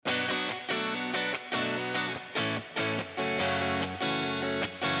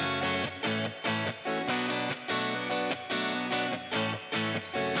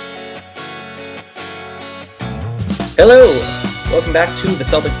Hello, welcome back to the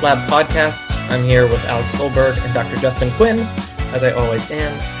Celtics Lab podcast. I'm here with Alex Goldberg and Dr. Justin Quinn, as I always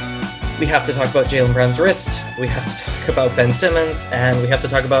am. We have to talk about Jaylen Brown's wrist, we have to talk about Ben Simmons, and we have to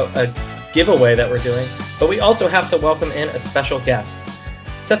talk about a giveaway that we're doing. But we also have to welcome in a special guest.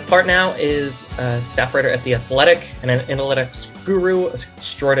 Seth Partnow is a staff writer at The Athletic and an analytics guru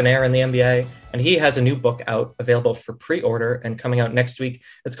extraordinaire in the NBA. And he has a new book out, available for pre-order and coming out next week.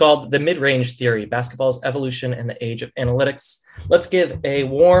 It's called The Midrange Theory, Basketball's Evolution in the Age of Analytics. Let's give a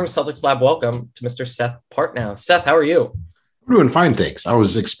warm Celtics Lab welcome to Mr. Seth Partnow. Seth, how are you? I'm doing fine, thanks. I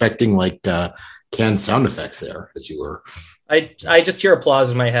was expecting canned sound effects there as you were. I just hear applause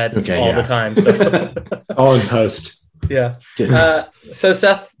in my head the time. So. All in post. Yeah. So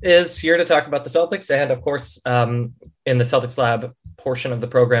Seth is here to talk about the Celtics. And of course, in the Celtics Lab portion of the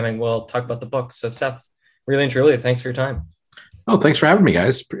programming, we'll talk about the book. So Seth, really and truly, thanks for your time. Oh, thanks for having me,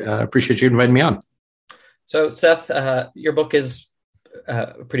 guys. Appreciate you inviting me on. So Seth, your book is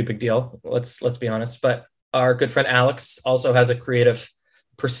a pretty big deal. Let's be honest. But our good friend Alex also has a creative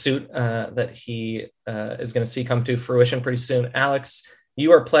pursuit that he is going to see come to fruition pretty soon. Alex,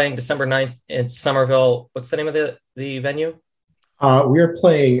 you are playing December 9th in Somerville. What's the name of the venue? We are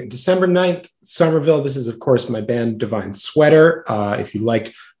playing December 9th, Somerville. This is, of course, my band Divine Sweater. If you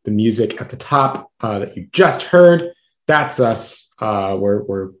liked the music at the top that you just heard, that's us.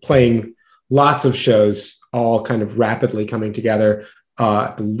 We're playing lots of shows, all kind of rapidly coming together.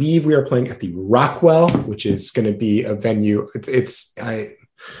 I believe we are playing at the Rockwell, which is going to be a venue.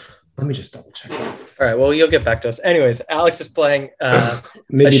 Let me just double check that. All right. Well, you'll get back to us. Anyways, Alex is playing a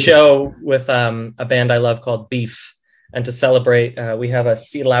show with a band I love called Beef. And to celebrate, we have a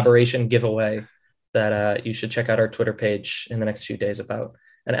seed elaboration giveaway that you should check out our Twitter page in the next few days about.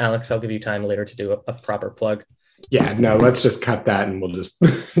 And Alex, I'll give you time later to do a proper plug. Yeah, no, let's just cut that and we'll just.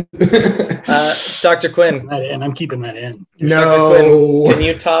 Dr. Quinn. I'm keeping that in. No. Quinn,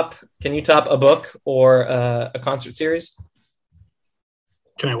 can you top a book or a concert series?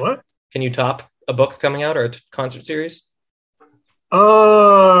 Can I what? Can you top a book coming out or a concert series?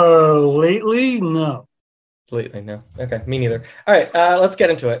 Lately, no. Lately, no. Okay, me neither. All right, let's get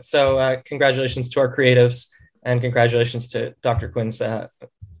into it. So congratulations to our creatives and congratulations to Dr. Quinn's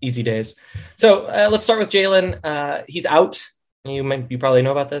easy days. So let's start with Jaylen. He's out. You probably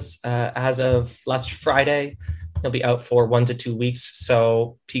know about this. As of last Friday, he'll be out for 1 to 2 weeks.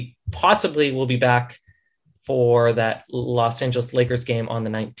 So he possibly will be back for that Los Angeles Lakers game on the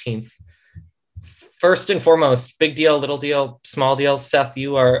 19th. First and foremost, big deal, little deal, small deal. Seth,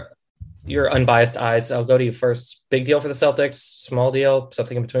 your unbiased eyes. I'll go to you first. Big deal for the Celtics, small deal,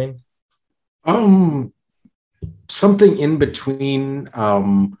 something in between? Something in between.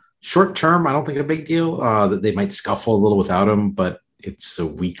 Short term, I don't think a big deal. That they might scuffle a little without him, but it's a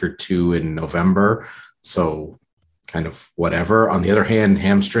week or two in November. So kind of whatever. On the other hand,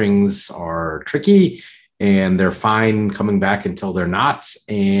 hamstrings are tricky and they're fine coming back until they're not.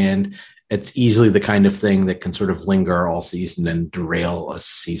 And it's easily the kind of thing that can sort of linger all season and derail a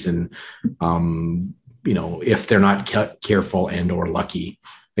season, if they're not careful and or lucky.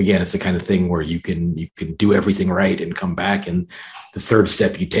 Again, it's the kind of thing where you can do everything right and come back, and the third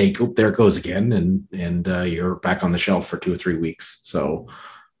step you take, there it goes again, and you're back on the shelf for 2 or 3 weeks. So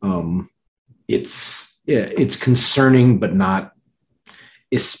it's concerning, but not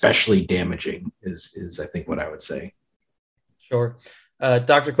especially damaging is I think what I would say. Sure.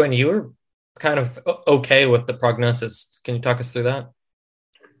 Dr. Quinn, you were kind of okay with the prognosis. Can you talk us through that?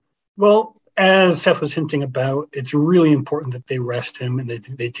 Well, as Seth was hinting about, it's really important that they rest him and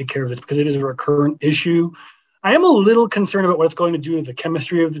they take care of this because it is a recurrent issue. I am a little concerned about what it's going to do to the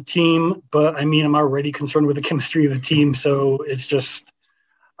chemistry of the team, but I mean, I'm already concerned with the chemistry of the team. So it's just,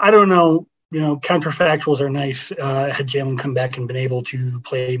 I don't know, counterfactuals are nice. Had Jaylen come back and been able to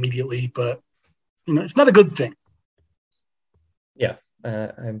play immediately, but it's not a good thing. Yeah.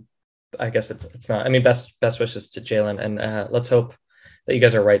 I guess it's not. I mean, best wishes to Jaylen, and let's hope that you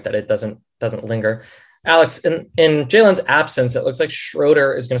guys are right that it doesn't linger. Alex, in Jaylen's absence, it looks like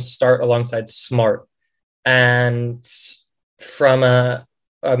Schroeder is going to start alongside Smart. And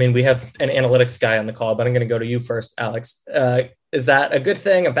we have an analytics guy on the call, but I'm going to go to you first, Alex. Is that a good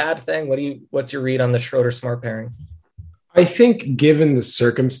thing, a bad thing? What's your read on the Schroeder-Smart pairing? I think given the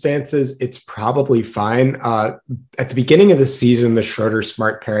circumstances, it's probably fine. At the beginning of the season, the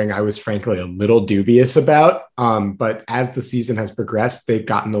Schroeder-Smart pairing, I was frankly a little dubious about. But as the season has progressed, they've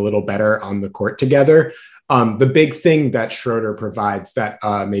gotten a little better on the court together. The big thing that Schroeder provides that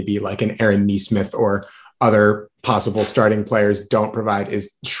maybe like an Aaron Nesmith or other possible starting players don't provide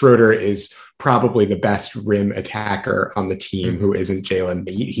is Schroeder is probably the best rim attacker on the team who isn't Jaylen.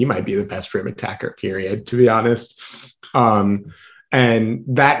 He might be the best rim attacker, period, to be honest. And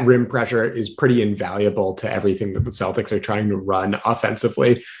that rim pressure is pretty invaluable to everything that the Celtics are trying to run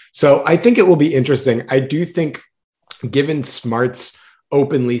offensively. So I think it will be interesting. I do think, given Smart's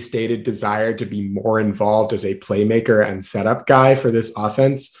openly stated desire to be more involved as a playmaker and setup guy for this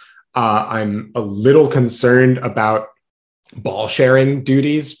offense, I'm a little concerned about ball sharing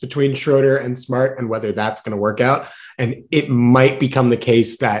duties between Schroeder and Smart and whether that's going to work out. And it might become the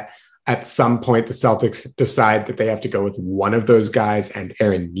case that at some point the Celtics decide that they have to go with one of those guys and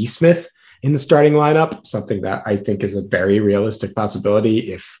Aaron Nesmith in the starting lineup, something that I think is a very realistic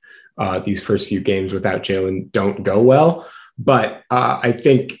possibility if these first few games without Jaylen don't go well. But I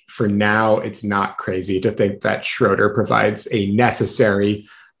think for now, it's not crazy to think that Schroeder provides a necessary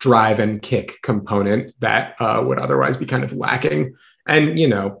drive and kick component that would otherwise be kind of lacking. And,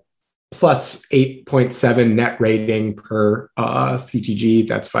 plus 8.7 net rating per CTG.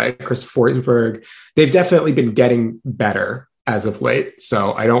 That's by Chris Forsberg. They've definitely been getting better as of late.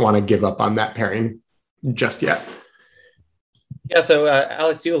 So I don't want to give up on that pairing just yet. Yeah. So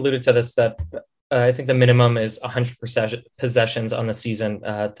Alex, you alluded to this, that I think the minimum is 100% possessions on the season.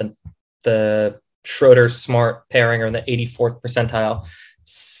 The Schroeder-Smart pairing are in the 84th percentile.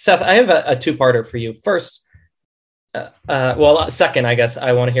 Seth, I have a two-parter for you. First, second, I guess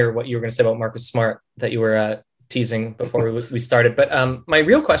I want to hear what you were going to say about Marcus Smart that you were teasing before we started. But my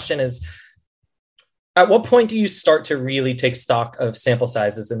real question is, at what point do you start to really take stock of sample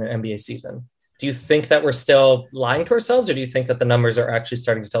sizes in an NBA season? Do you think that we're still lying to ourselves, or do you think that the numbers are actually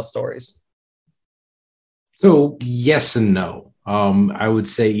starting to tell stories? So yes and no. I would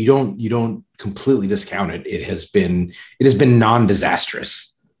say you don't completely discount it. It has been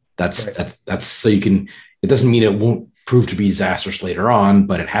non-disastrous. That's so you can. It doesn't mean it won't prove to be disastrous later on,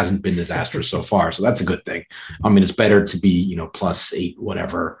 but it hasn't been disastrous so far. So that's a good thing. I mean, it's better to be +8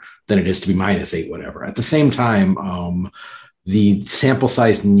 whatever than it is to be -8 whatever. At the same time, the sample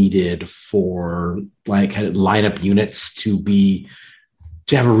size needed for lineup units to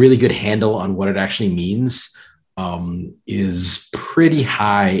have a really good handle on what it actually means is pretty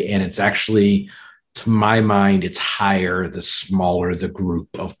high. And it's actually, to my mind, it's higher the smaller the group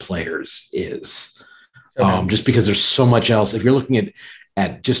of players is. Okay. Just because there's so much else. If you're looking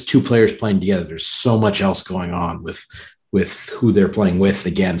at just two players playing together, there's so much else going on with who they're playing with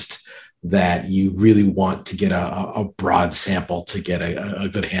against, that you really want to get a broad sample to get a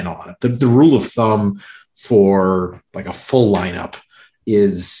good handle on it. The rule of thumb for like a full lineup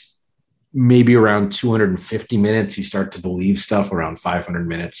is maybe around 250 minutes. You start to believe stuff. Around 500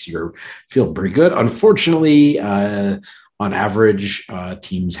 minutes, you feel pretty good. Unfortunately, on average,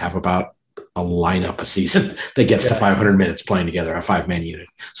 teams have about a lineup a season that gets to 500 minutes playing together, a 5-man unit.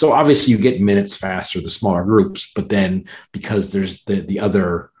 So obviously you get minutes faster, the smaller groups, but then because there's the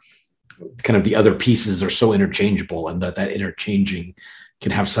other pieces are so interchangeable, and that interchanging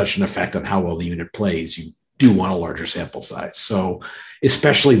can have such an effect on how well the unit plays, you do want a larger sample size. So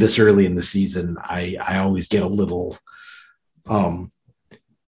especially this early in the season, I always get a little,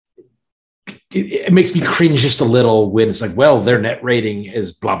 it makes me cringe just a little when it's like, well, their net rating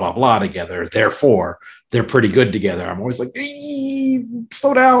is blah, blah, blah together, therefore they're pretty good together. I'm always like,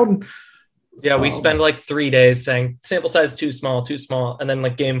 slow down. Yeah, we spend like 3 days saying sample size too small. And then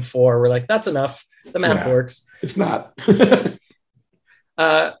like game 4, we're like, that's enough. The math works. It's not.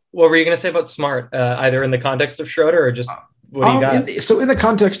 What were you going to say about Smart, either in the context of Schroeder or just what do you got? So in the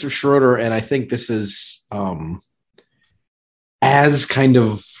context of Schroeder, and I think this is as kind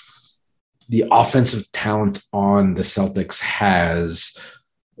of the offensive talent on the Celtics has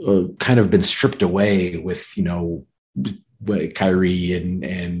kind of been stripped away with, Kyrie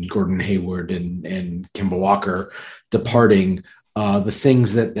and Gordon Hayward and Kemba Walker departing, the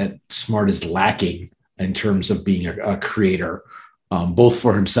things that Smart is lacking in terms of being a creator, both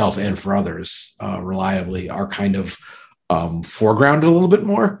for himself and for others, reliably, are kind of foregrounded a little bit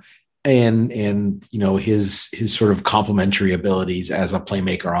more. And his sort of complementary abilities as a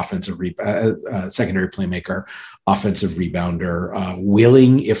playmaker, secondary playmaker, offensive rebounder,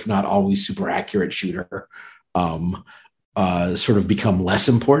 willing, if not always super accurate shooter, sort of become less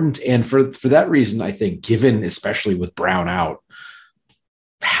important. And for that reason, I think, given especially with Brown out,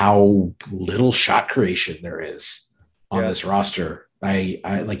 how little shot creation there is on this roster, I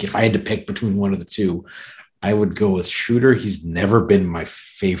like, if I had to pick between one of the two, I would go with Schroeder. He's never been my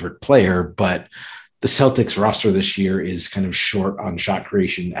favorite player, but the Celtics roster this year is kind of short on shot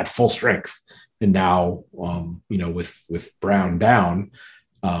creation at full strength. And now, with Brown down,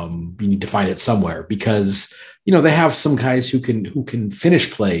 You need to find it somewhere because, they have some guys who can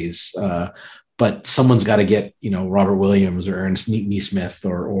finish plays, but someone's got to get, Robert Williams or Aaron Neesmith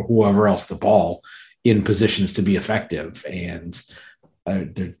or whoever else the ball in positions to be effective. And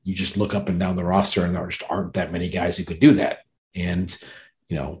you just look up and down the roster and there just aren't that many guys who could do that. And,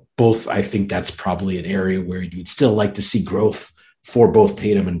 both, I think that's probably an area where you'd still like to see growth for both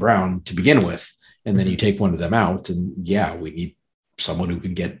Tatum and Brown to begin with. And then you take one of them out and we need someone who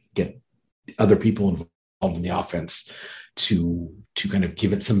can get other people involved in the offense to kind of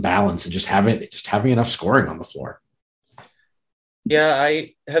give it some balance and just having enough scoring on the floor. Yeah,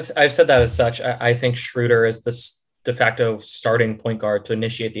 I've said that as such. I think Schroeder is the de facto starting point guard to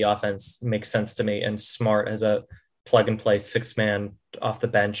initiate the offense. Makes sense to me, and Smart as a plug and play 6-man off the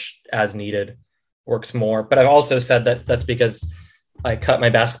bench as needed works more. But I've also said that that's because I cut my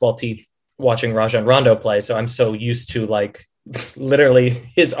basketball teeth watching Rajon Rondo play. So I'm so used to like literally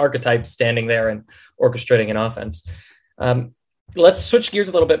his archetype standing there and orchestrating an offense. Let's switch gears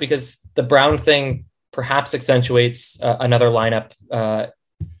a little bit because the Brown thing perhaps accentuates another lineup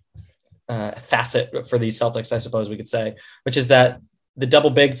facet for these Celtics, I suppose we could say, which is that the double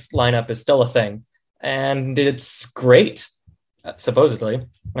bigs lineup is still a thing. And it's great, supposedly,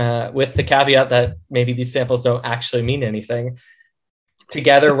 with the caveat that maybe these samples don't actually mean anything.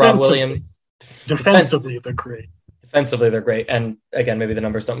 Together, Rob Williams. Defensively, they're great. Defensively, they're great. And again, maybe the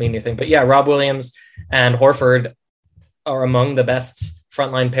numbers don't mean anything. But yeah, Rob Williams and Horford are among the best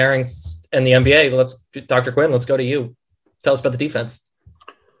frontline pairings in the NBA. Dr. Quinn, let's go to you. Tell us about the defense.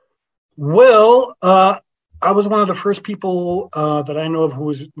 Well, I was one of the first people that I know of who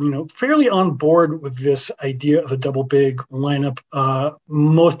was, fairly on board with this idea of a double big lineup.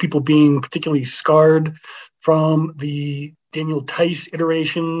 Most people being particularly scarred from the Daniel Tice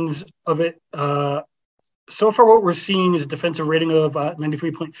iterations of it. So far, what we're seeing is a defensive rating of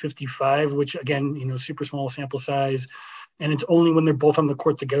 93.55, which again, super small sample size. And it's only when they're both on the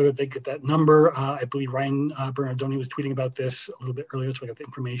court together that they get that number. I believe Ryan Bernardoni was tweeting about this a little bit earlier, so I got the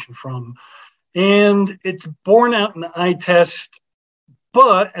information from. And it's borne out in the eye test.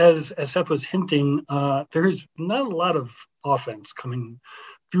 But as Seth was hinting, there's not a lot of offense coming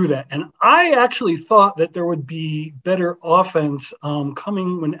through that. And I actually thought that there would be better offense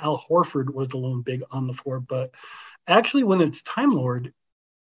coming when Al Horford was the lone big on the floor. But actually, when it's Time Lord,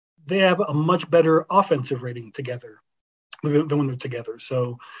 they have a much better offensive rating together than when they're together.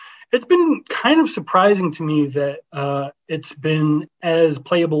 So it's been kind of surprising to me that it's been as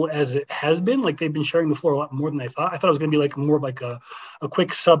playable as it has been. Like they've been sharing the floor a lot more than I thought. I thought it was going to be like more of like a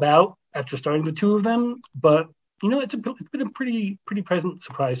quick sub out after starting the two of them. But it's been a pretty pleasant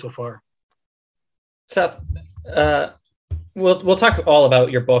surprise so far. Seth, we'll talk all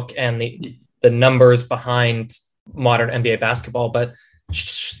about your book and the numbers behind modern NBA basketball, but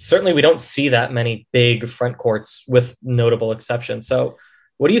certainly we don't see that many big front courts with notable exceptions. So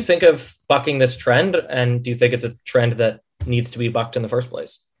what do you think of bucking this trend? And do you think it's a trend that needs to be bucked in the first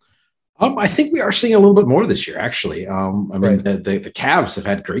place? I think we are seeing a little bit more this year, actually. Mean, the Cavs have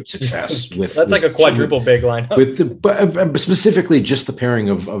had great success with that's like a quadruple big lineup. But specifically just the pairing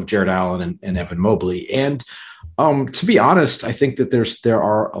of Jared Allen and Evan Mobley. And to be honest, I think that there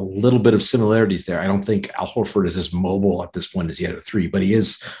are a little bit of similarities there. I don't think Al Horford is as mobile at this point as he had at 3, but he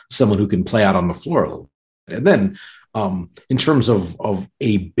is someone who can play out on the floor a little bit. And then in terms of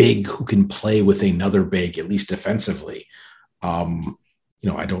a big who can play with another big, at least defensively,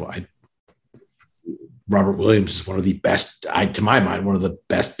 Robert Williams is one of the best, to my mind, one of the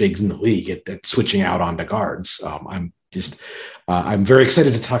best bigs in the league at switching out onto guards. I'm very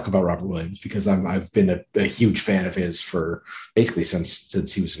excited to talk about Robert Williams because I've been a huge fan of his for basically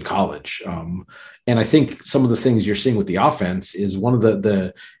since he was in college. And I think some of the things you're seeing with the offense is one of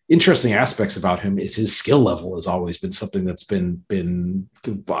the interesting aspects about him is his skill level has always been something that's been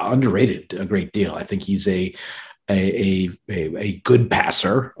underrated a great deal. I think he's a good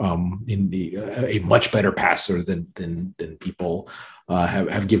passer, a much better passer than people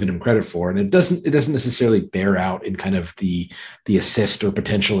have given him credit for, and it doesn't necessarily bear out in kind of the assist or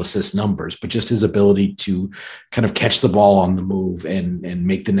potential assist numbers, but just his ability to kind of catch the ball on the move and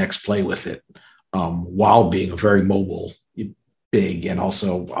make the next play with it, while being a very mobile big and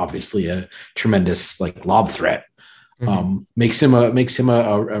also obviously a tremendous like lob threat. Makes him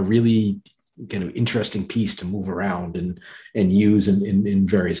a really kind of interesting piece to move around and use in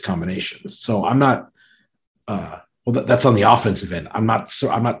various combinations. So I'm not, that's on the offensive end. I'm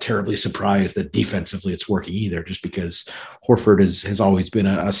not terribly surprised that defensively it's working either, just because Horford has always been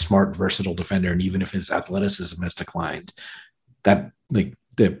a smart, versatile defender. And even if his athleticism has declined, that like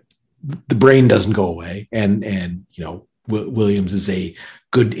the brain doesn't go away. And Williams is a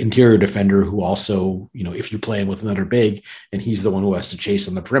good interior defender who also, if you play him with another big and he's the one who has to chase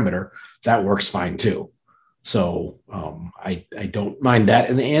on the perimeter, that works fine too. So I don't mind that.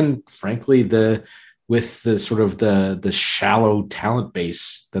 And frankly, with the sort of the shallow talent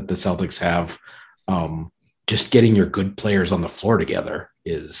base that the Celtics have, just getting your good players on the floor together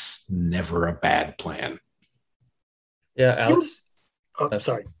is never a bad plan. Yeah, Alex.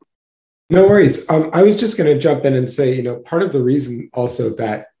 Sorry. No worries. I was just going to jump in and say, part of the reason also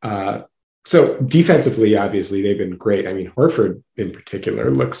that, so defensively, obviously, they've been great. I mean, Horford in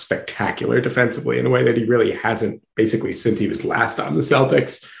particular looks spectacular defensively in a way that he really hasn't basically since he was last on the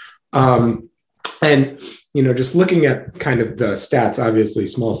Celtics. And, just looking at kind of the stats, obviously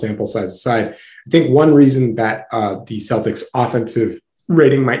small sample size aside, I think one reason that the Celtics offensive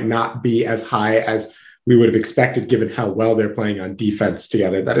rating might not be as high as we would have expected, given how well they're playing on defense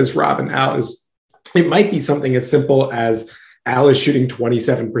together, that is Rob and Al, is it might be something as simple as Al is shooting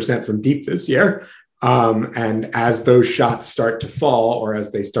 27% from deep this year. And as those shots start to fall, or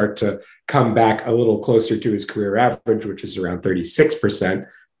as they start to come back a little closer to his career average, which is around 36%,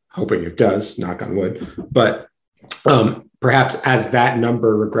 hoping it does, knock on wood. But perhaps as that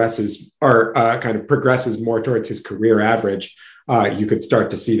number regresses or kind of progresses more towards his career average, you could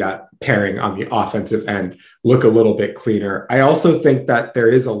start to see that pairing on the offensive end look a little bit cleaner. I also think that there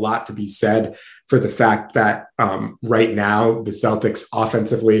is a lot to be said for the fact that right now the Celtics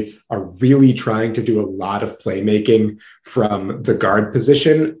offensively are really trying to do a lot of playmaking from the guard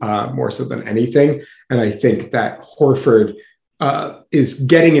position, more so than anything. And I think that Horford is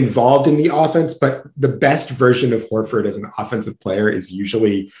getting involved in the offense, but the best version of Horford as an offensive player is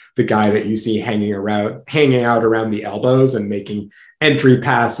usually the guy that you see hanging out around the elbows and making entry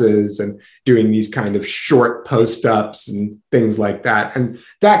passes and doing these kind of short post ups and things like that. And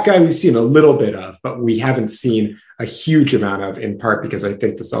that guy we've seen a little bit of, but we haven't seen a huge amount of, in part because I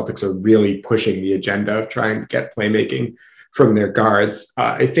think the Celtics are really pushing the agenda of trying to get playmaking from their guards.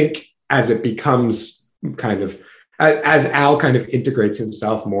 I think as it becomes kind of, as Al kind of integrates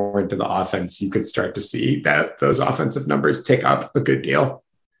himself more into the offense, you could start to see that those offensive numbers tick up a good deal.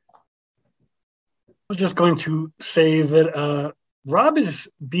 I was just going to say that Rob is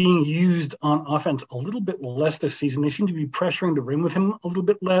being used on offense a little bit less this season. They seem to be pressuring the rim with him a little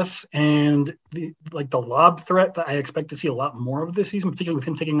bit less. And the lob threat that I expect to see a lot more of this season, particularly with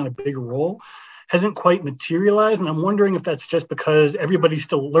him taking on a bigger role, hasn't quite materialized. And I'm wondering if that's just because everybody's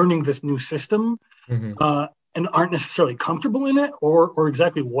still learning this new system. Mm-hmm. And aren't necessarily comfortable in it, or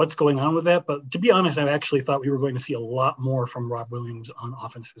exactly what's going on with that. But to be honest, I actually thought we were going to see a lot more from Rob Williams on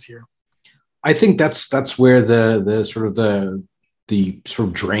offense this year. I think that's where the sort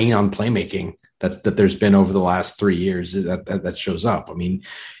of drain on playmaking that there's been over the last 3 years that shows up. I mean,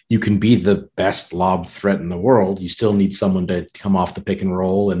 you can be the best lob threat in the world. You still need someone to come off the pick and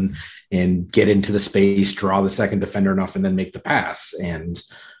roll and get into the space, draw the second defender enough, and then make the pass. And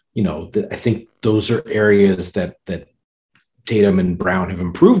I think those are areas that Tatum and Brown have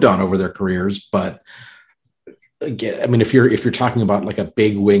improved on over their careers. But again, I mean, if you're talking about like a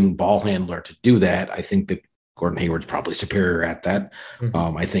big wing ball handler to do that, I think that Gordon Hayward's probably superior at that.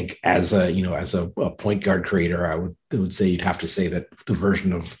 Mm-hmm. I think as a point guard creator, I would say you'd have to say that the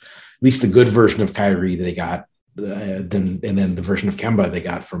version of, at least the good version of Kyrie they got, then the version of Kemba they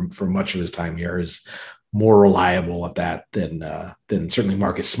got for much of his time here is more reliable at that than certainly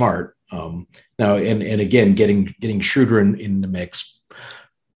Marcus Smart. Now, and again, getting Schroeder in the mix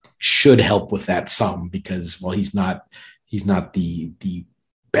should help with that some, because while he's not the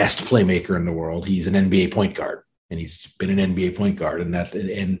best playmaker in the world, he's an NBA point guard, and he's been an NBA point guard, and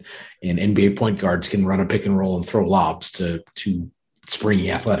NBA point guards can run a pick and roll and throw lobs to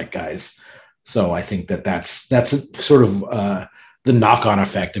springy athletic guys. So I think that's a sort of the knock-on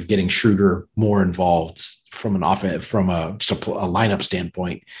effect of getting Schroeder more involved from an offense, from just a lineup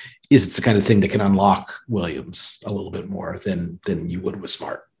standpoint, is it's the kind of thing that can unlock Williams a little bit more than you would with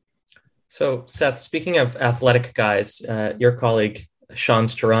Smart. So, Seth, speaking of athletic guys, your colleague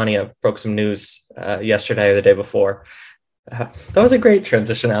Shams Charania broke some news yesterday or the day before. That was a great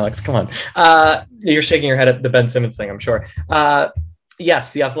transition, Alex. Come on. You're shaking your head at the Ben Simmons thing, I'm sure.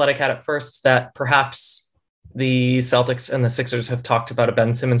 Yes, the Athletic had it first that perhaps the Celtics and the Sixers have talked about a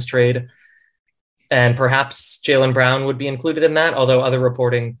Ben Simmons trade, and perhaps Jaylen Brown would be included in that, although other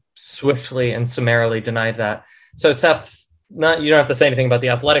reporting swiftly and summarily denied that. So, Seth, you don't have to say anything about the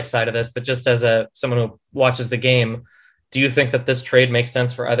athletic side of this, but just as someone who watches the game, do you think that this trade makes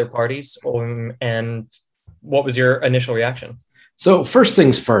sense for either parties? And what was your initial reaction? So first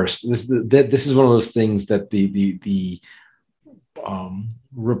things first, this is one of those things that the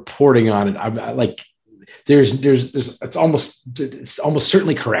reporting on it, I like, it's almost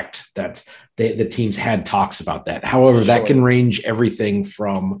certainly correct that the teams had talks about that. However, that can range everything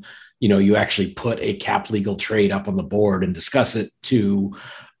from, you actually put a cap legal trade up on the board and discuss it, to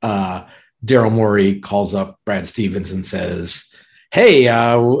Daryl Morey calls up Brad Stevens and says, hey,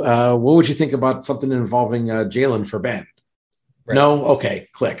 what would you think about something involving Jaylen for Ben? Right. No? Okay,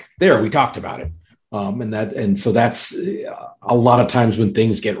 click. There, we talked about it. And so that's a lot of times when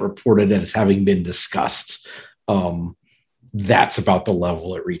things get reported as having been discussed, that's about the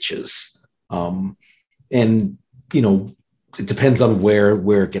level it reaches. And, it depends on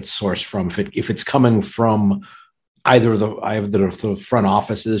where it gets sourced from. If it's coming from either the front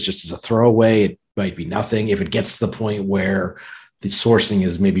offices just as a throwaway, it might be nothing. If it gets to the point where the sourcing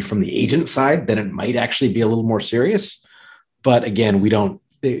is maybe from the agent side, then it might actually be a little more serious. But again, we don't,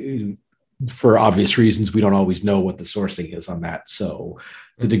 for obvious reasons, we don't always know what the sourcing is on that. So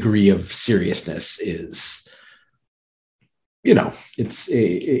the degree of seriousness is,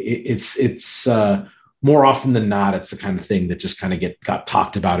 it's more often than not, it's the kind of thing that just kind of got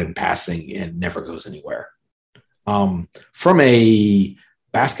talked about in passing and never goes anywhere. From a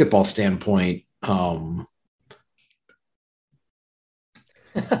basketball standpoint, I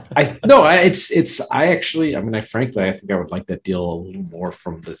think I would like that deal a little more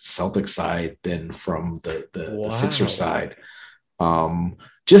from the Celtics side than from the Sixers side.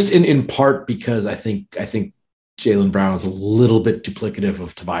 Just in part because I think Jaylen Brown is a little bit duplicative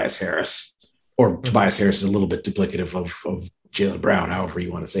of Tobias Harris, or Tobias Harris is a little bit duplicative of Jaylen Brown, however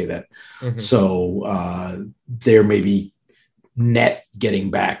you want to say that. Mm-hmm. So they're maybe net getting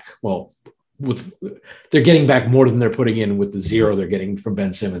back. Well, they're getting back more than they're putting in with the zero they're getting from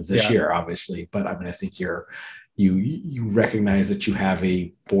Ben Simmons this year, obviously. But I mean, I think you recognize that you have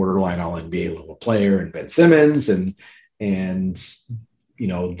a borderline all NBA level player in Ben Simmons, and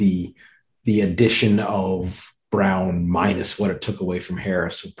the addition of Brown minus what it took away from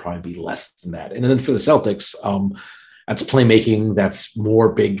Harris would probably be less than that. And then for the Celtics, that's playmaking, that's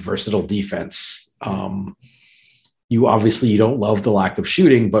more big, versatile defense. You don't love the lack of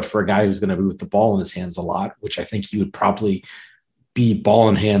shooting, but for a guy who's going to be with the ball in his hands a lot, which I think he would probably be ball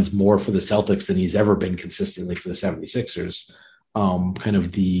in hands more for the Celtics than he's ever been consistently for the 76ers, kind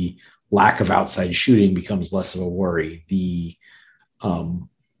of the lack of outside shooting becomes less of a worry. The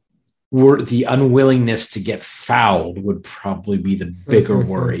unwillingness to get fouled would probably be the bigger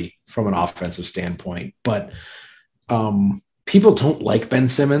worry from an offensive standpoint. But people don't like Ben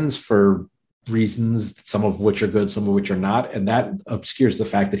Simmons for reasons, some of which are good, some of which are not, and that obscures the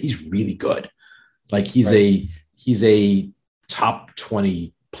fact that he's really good. Like he's a top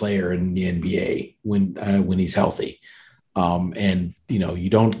 20 player in the NBA when he's healthy. And you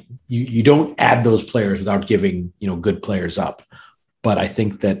don't add those players without giving good players up. But I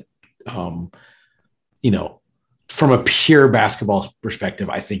think that from a pure basketball perspective,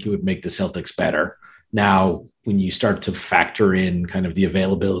 I think it would make the Celtics better. Now, when you start to factor in kind of the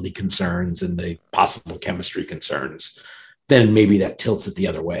availability concerns and the possible chemistry concerns, then maybe that tilts it the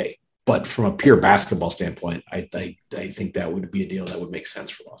other way. But from a pure basketball standpoint, I think that would be a deal that would make sense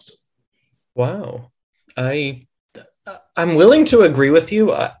for Boston. Wow. I'm willing to agree with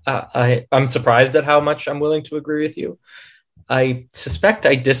you. I'm surprised at how much I'm willing to agree with you. I suspect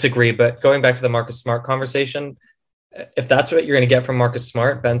I disagree, but going back to the Marcus Smart conversation, if that's what you're going to get from Marcus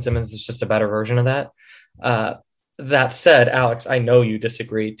Smart, Ben Simmons is just a better version of that. That said, Alex, I know you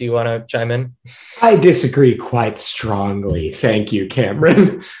disagree. Do you want to chime in? I disagree quite strongly. Thank you,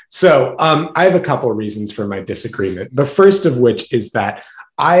 Cameron. So I have a couple of reasons for my disagreement. The first of which is that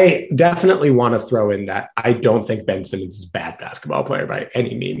I definitely want to throw in that I don't think Ben Simmons is a bad basketball player by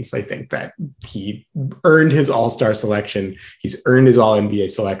any means. I think that he earned his all-star selection. He's earned his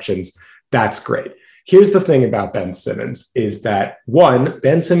all-NBA selections. That's great. Here's the thing about Ben Simmons is that, one,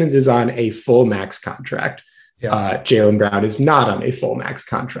 Ben Simmons is on a full max contract. Yeah. Jaylen Brown is not on a full max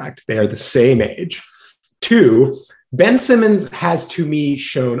contract. They are the same age. Two, Ben Simmons has, to me,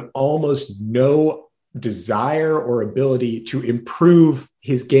 shown almost no desire or ability to improve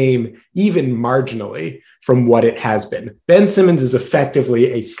his game even marginally from what it has been. Ben Simmons is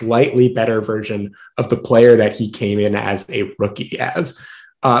effectively a slightly better version of the player that he came in as a rookie as.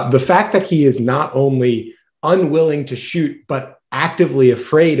 The fact that he is not only unwilling to shoot, but actively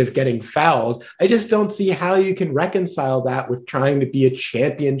afraid of getting fouled, I just don't see how you can reconcile that with trying to be a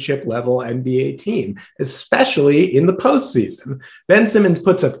championship level NBA team, especially in the postseason. Ben Simmons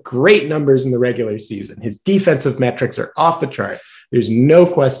puts up great numbers in the regular season. His defensive metrics are off the chart. There's no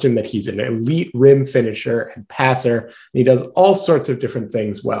question that he's an elite rim finisher and passer, and he does all sorts of different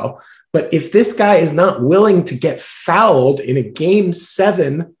things well. But if this guy is not willing to get fouled in a game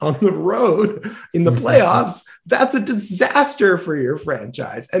 7 on the road in the playoffs, that's a disaster for your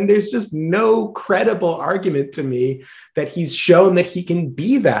franchise. And there's just no credible argument to me that he's shown that he can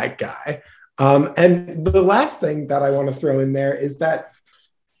be that guy. And the last thing that I want to throw in there is that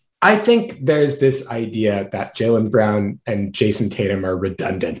I think there's this idea that Jaylen Brown and Jason Tatum are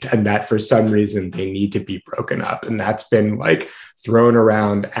redundant and that for some reason they need to be broken up. And that's been like thrown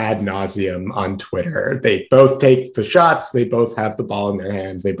around ad nauseum on Twitter. They both take the shots. They both have the ball in their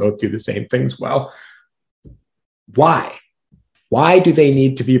hand. They both do the same things well. Why? Why do they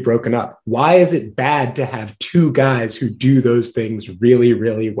need to be broken up? Why is it bad to have two guys who do those things really,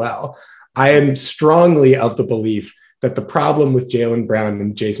 really well? I am strongly of the belief that the problem with Jaylen Brown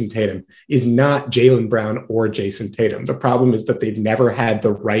and Jason Tatum is not Jaylen Brown or Jason Tatum. The problem is that they've never had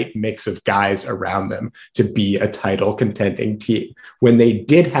the right mix of guys around them to be a title contending team. When they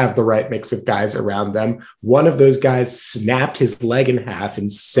did have the right mix of guys around them, one of those guys snapped his leg in half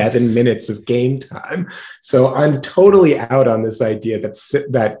in 7 minutes of game time. So I'm totally out on this idea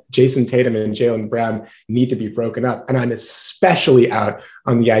that Jason Tatum and Jaylen Brown need to be broken up. And I'm especially out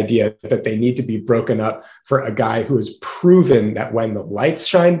on the idea that they need to be broken up for a guy who has proven that when the lights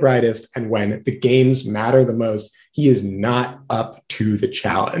shine brightest and when the games matter the most, he is not up to the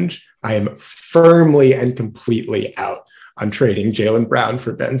challenge. I am firmly and completely out on trading Jaylen Brown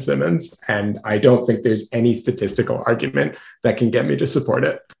for Ben Simmons, and I don't think there's any statistical argument that can get me to support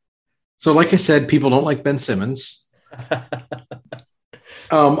it. So like I said, people don't like Ben Simmons. But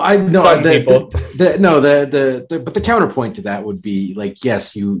the counterpoint to that would be like,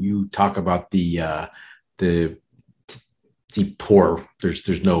 yes, you talk about the poor.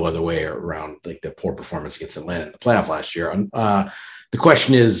 There's no other way around like the poor performance against Atlanta in the playoff last year. The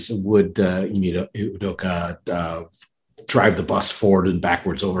question is, would Udoka drive the bus forward and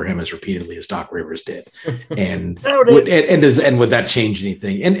backwards over him as repeatedly as Doc Rivers did, and would that change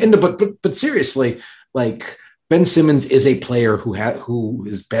anything? But seriously, like, Ben Simmons is a player who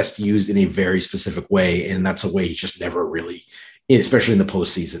is best used in a very specific way, and that's a way he just never really, especially in the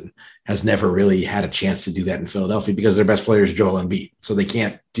postseason, has never really had a chance to do that in Philadelphia because their best player is Joel Embiid. So they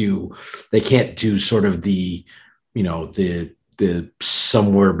can't do sort of the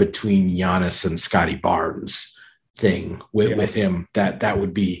somewhere between Giannis and Scotty Barnes thing with him that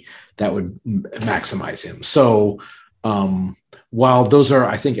would maximize him. So while those are,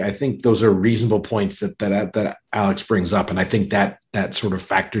 I think those are reasonable points that Alex brings up, and I think that sort of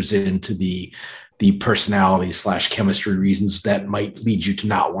factors into the personality / chemistry reasons that might lead you to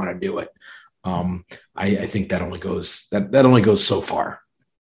not want to do it. I think that only goes so far.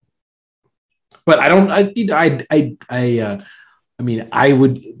 But I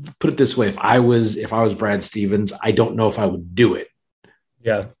would put it this way: if I was Brad Stevens, I don't know if I would do it.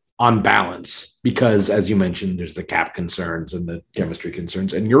 Yeah. On balance, because as you mentioned, there's the cap concerns and the chemistry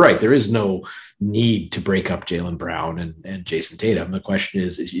concerns. And you're right, there is no need to break up Jaylen Brown and Jason Tatum. The question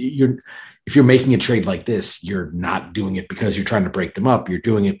is if you're making a trade like this, you're not doing it because you're trying to break them up. You're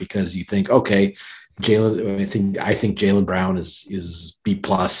doing it because you think, okay, I think Jaylen Brown is B+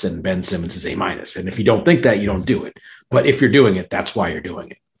 and Ben Simmons is A-. And if you don't think that, you don't do it. But if you're doing it, that's why you're doing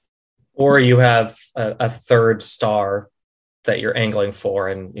it. Or you have a third star that you're angling for,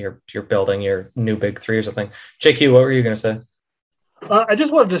 and you're building your new big three or something. JQ, what were you going to say? I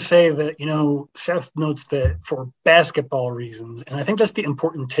just wanted to say that, Seth notes that for basketball reasons, and I think that's the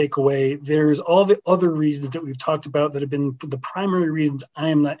important takeaway, there's all the other reasons that we've talked about that have been the primary reasons I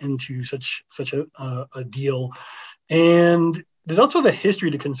am not into such a deal. And there's also the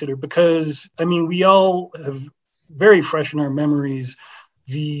history to consider because, we all have very fresh in our memories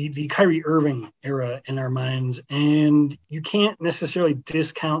the Kyrie Irving era in our minds, and you can't necessarily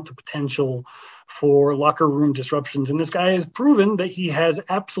discount the potential for locker room disruptions. And this guy has proven that he has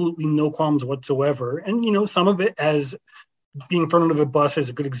absolutely no qualms whatsoever. And, some of it, as being thrown under the bus as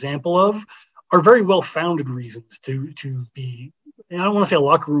a good example of, are very well-founded reasons to be, and I don't want to say a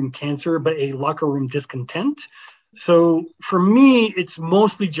locker room cancer, but a locker room discontent. So for me, it's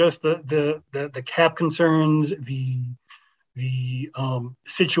mostly just the cap concerns, the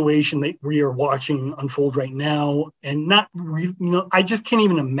situation that we are watching unfold right now, and I just can't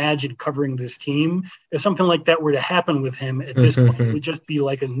even imagine covering this team. If something like that were to happen with him at this point, it would just be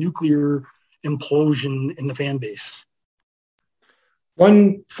like a nuclear implosion in the fan base.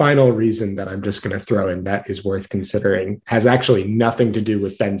 One final reason that I'm just going to throw in that is worth considering has actually nothing to do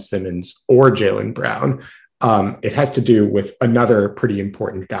with Ben Simmons or Jaylen Brown. It has to do with another pretty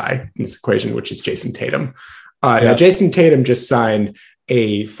important guy in this equation, which is Jason Tatum. Now, Jason Tatum just signed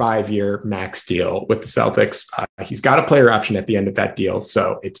a 5-year max deal with the Celtics. He's got a player option at the end of that deal,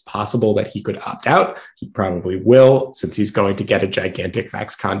 so it's possible that he could opt out. He probably will, since he's going to get a gigantic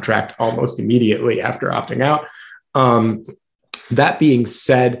max contract almost immediately after opting out. That being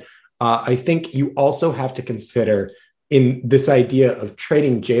said, I think you also have to consider in this idea of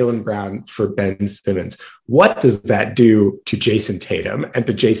trading Jaylen Brown for Ben Simmons, what does that do to Jason Tatum and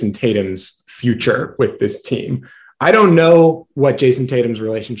to Jason Tatum's future with this team? I don't know what Jason Tatum's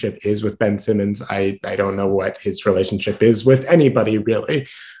relationship is with Ben Simmons. I don't know what his relationship is with anybody really,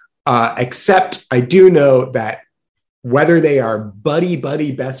 except I do know that whether they are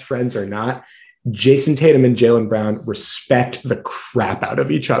buddy best friends or not, Jason Tatum and Jaylen Brown respect the crap out of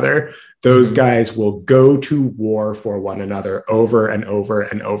each other. Those guys will go to war for one another over and over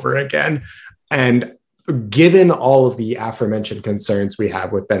and over again. And given all of the aforementioned concerns we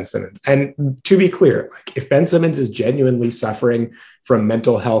have with Ben Simmons, and to be clear, like if Ben Simmons is genuinely suffering from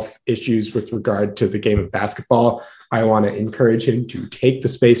mental health issues with regard to the game of basketball, I want to encourage him to take the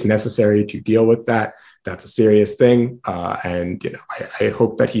space necessary to deal with that. That's a serious thing. And I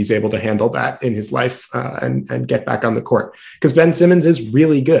hope that he's able to handle that in his life and get back on the court, because Ben Simmons is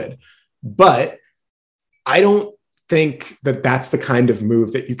really good. But I don't think that that's the kind of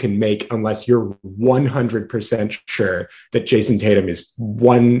move that you can make unless you're 100% sure that Jason Tatum is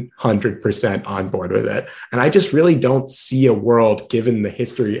 100% on board with it. And I just really don't see a world, given the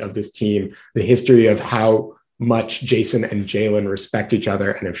history of this team, the history of how much Jason and Jaylen respect each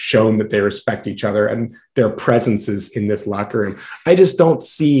other and have shown that they respect each other and their presences in this locker room. I just don't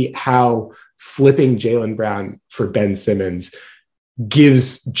see how flipping Jaylen Brown for Ben Simmons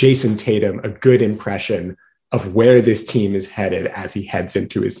gives Jason Tatum a good impression of where this team is headed as he heads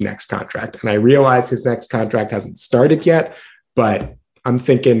into his next contract. And I realize his next contract hasn't started yet, but I'm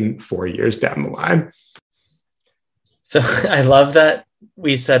thinking 4 years down the line. So I love that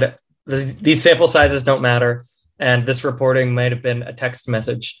we said these sample sizes don't matter. And this reporting might have been a text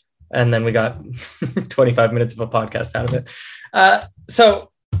message. And then we got 25 minutes of a podcast out of it.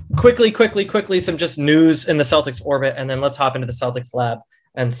 So quickly, some just news in the Celtics orbit. And then let's hop into the Celtics lab.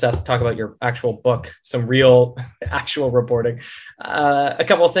 And Seth, talk about your actual book, some real actual reporting. A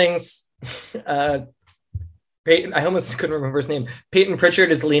couple of things. Peyton, I almost couldn't remember his name. Peyton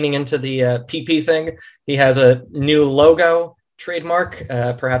Pritchard is leaning into the PP thing. He has a new logo trademark.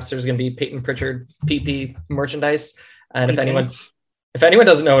 Perhaps there's going to be Peyton Pritchard PP merchandise. And if anyone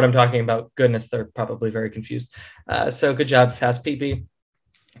doesn't know what I'm talking about, goodness, they're probably very confused. So good job, Fast PP.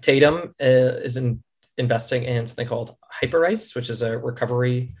 Tatum is investing in something called Hyperice, which is a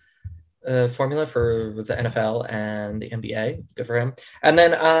recovery formula for the NFL and the NBA. Good for him. And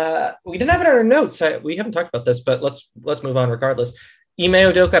then we didn't have it in our notes. We haven't talked about this, but let's move on regardless. Ime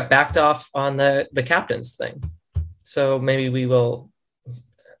Udoka backed off on the captain's thing. So maybe we will.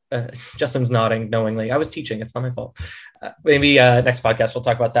 Justin's nodding knowingly. I was teaching. It's not my fault. Maybe next podcast we'll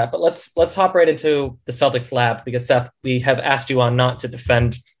talk about that. But let's hop right into the Celtics lab, because Seth, we have asked you on not to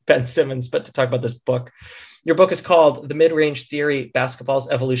defend Ben Simmons, but to talk about this book. Your book is called The Midrange Theory: Basketball's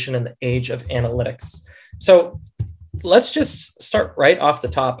Evolution in the Age of Analytics. So let's just start right off the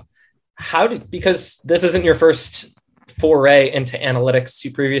top. Because this isn't your first foray into analytics.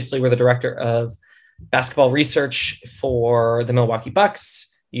 You previously were the director of basketball research for the Milwaukee Bucks.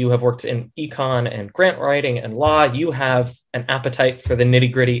 You have worked in econ and grant writing and law. You have an appetite for the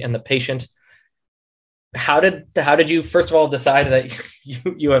nitty gritty and the patient. How did you, first of all, decide that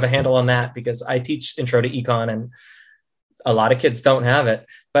you have a handle on that? Because I teach intro to econ and a lot of kids don't have it.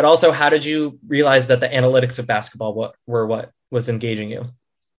 But also, how did you realize that the analytics of basketball were what was engaging you?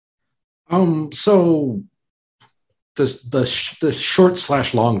 So the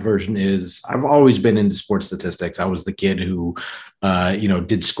short/long version is I've always been into sports statistics. I was the kid who,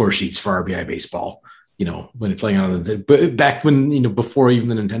 did score sheets for RBI baseball, when playing on but back when, before even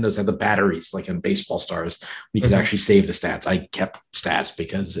the Nintendos had the batteries, like in Baseball Stars, we could actually save the stats. I kept stats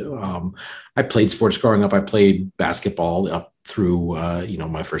because I played sports growing up. I played basketball up through,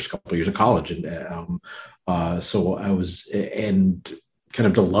 my first couple of years of college. And so I was, and kind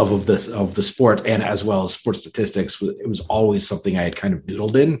of the love of the sport, and as well as sports statistics, it was always something I had kind of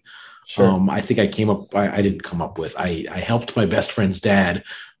noodled in. Sure. I think I didn't come up with, I helped my best friend's dad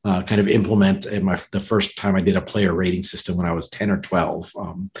kind of implement the first time I did a player rating system when I was 10 or 12.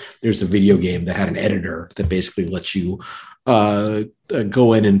 There's a video game that had an editor that basically lets you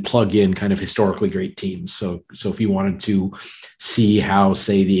go in and plug in kind of historically great teams. So if you wanted to see how,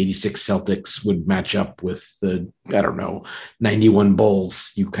 say, the 86 Celtics would match up with the, 91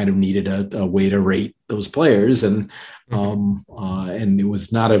 Bulls, you kind of needed a way to rate those players. And it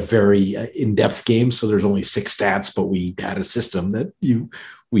was not a very in-depth game. So there's only 6 stats, but we had a system that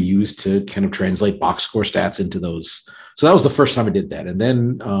we used to kind of translate box score stats into those. So that was the first time I did that. And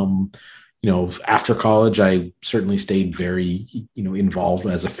then, after college, I certainly stayed very, involved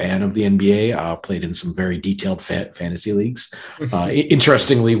as a fan of the NBA. Played in some very detailed fantasy leagues.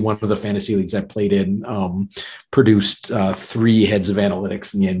 Interestingly, one of the fantasy leagues I played in produced 3 heads of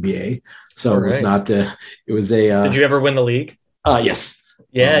analytics in the NBA. So it was not. It was a. Did you ever win the league? Yes.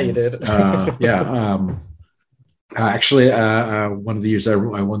 Yeah, you did. Actually, one of the years I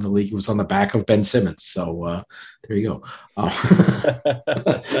won the league was on the back of Ben Simmons. So there you go.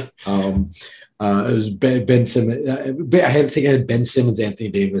 It was Ben Simmons. I think I had Ben Simmons, Anthony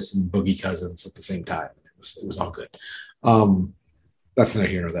Davis, and Boogie Cousins at the same time. It was all good. That's neither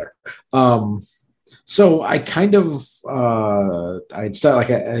here nor there. So I kind of I'd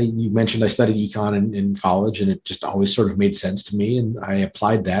started, you mentioned, I studied econ in college, and it just always sort of made sense to me, and I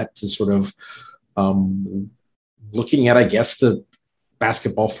applied that to sort of looking at, I guess, the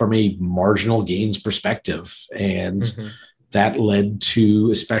basketball from a marginal gains perspective. And that led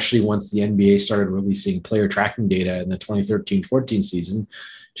to, especially once the NBA started releasing player tracking data in the 2013-14 season,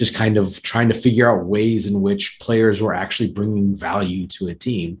 just kind of trying to figure out ways in which players were actually bringing value to a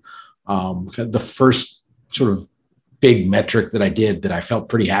team. The first sort of big metric that I did that I felt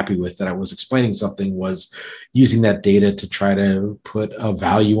pretty happy with, that I was explaining something, was using that data to try to put a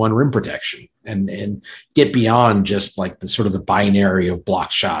value on rim protection and get beyond just like the sort of the binary of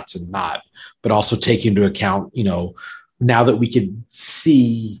blocked shots and not, but also take into account, now that we could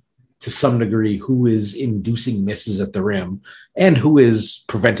see to some degree who is inducing misses at the rim and who is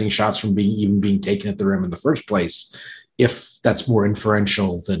preventing shots from being taken at the rim in the first place, if that's more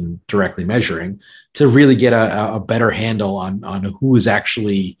inferential than directly measuring, to really get a better handle on who is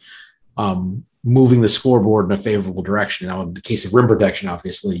actually moving the scoreboard in a favorable direction. Now, in the case of rim protection,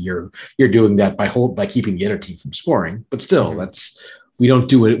 obviously you're doing that by keeping the other team from scoring, but still we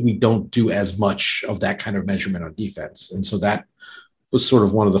don't do as much of that kind of measurement on defense. And so that was sort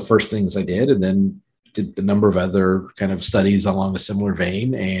of one of the first things I did, and then did a number of other kind of studies along a similar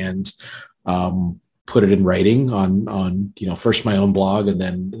vein, and put it in writing on first my own blog, and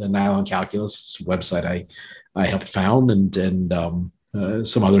then the Nylon Calculus website I helped found, and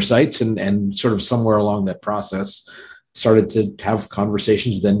some other sites, and sort of somewhere along that process started to have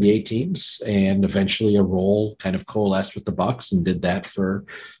conversations with NBA teams, and eventually a role kind of coalesced with the Bucks, and did that for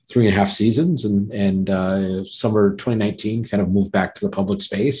 3.5 seasons, and summer 2019 kind of moved back to the public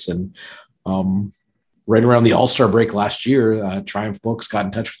space. And right around the All-Star break last year, Triumph Books got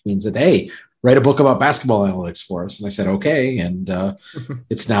in touch with me and said, "Hey, write a book about basketball analytics for us." And I said, "Okay." And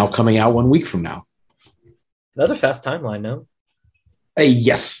it's now coming out 1 week from now. That's a fast timeline, no?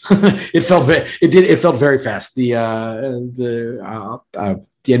 Yes, it felt very fast. The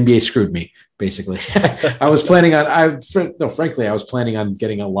NBA screwed me, basically. I was planning on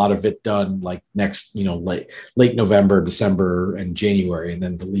getting a lot of it done like next, late November, December, and January. And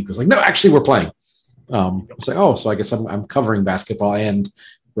then the league was like, "No, actually we're playing." I was like, "Oh, so I guess I'm covering basketball and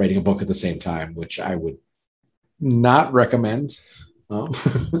writing a book at the same time," which I would not recommend. But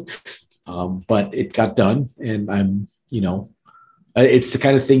it got done, and I'm, it's the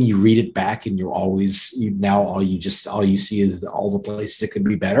kind of thing you read it back and all you see is all the places it could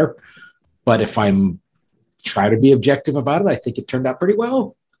be better. But if I'm try to be objective about it, I think it turned out pretty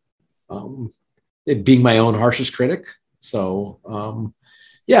well. It being my own harshest critic. So,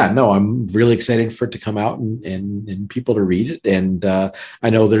 I'm really excited for it to come out and people to read it. And I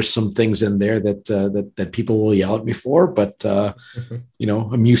know there's some things in there that people will yell at me for, but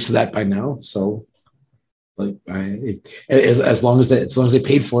I'm used to that by now. So, as long as they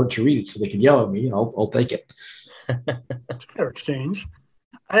paid for it to read it, so they can yell at me, I'll take it. It's a fair exchange.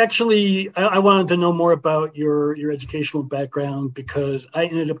 I wanted to know more about your educational background, because I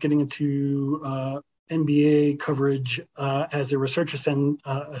ended up getting into NBA coverage as a research assistant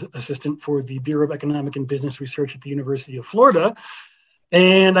for the Bureau of Economic and Business Research at the University of Florida.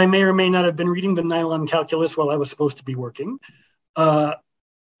 And I may or may not have been reading the Nylon Calculus while I was supposed to be working.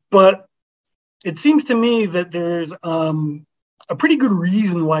 But it seems to me that there's a pretty good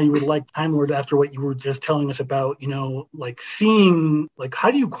reason why you would like Time Lord after what you were just telling us about, seeing, how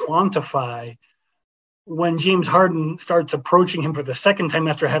do you quantify when James Harden starts approaching him for the second time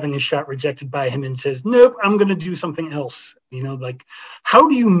after having his shot rejected by him and says, nope, I'm going to do something else. Like, how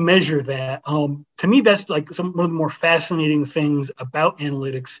do you measure that? To me, that's like one of the more fascinating things about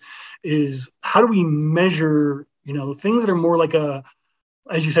analytics is how do we measure, things that are more like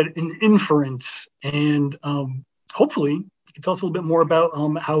as you said, an inference. And hopefully you can tell us a little bit more about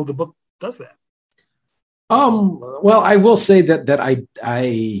how the book does that. Well, I will say that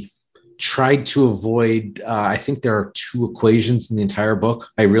I tried to avoid, I think there are two equations in the entire book.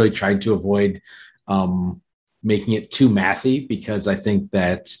 I really tried to avoid making it too mathy, because I think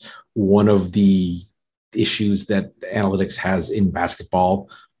that one of the issues that analytics has in basketball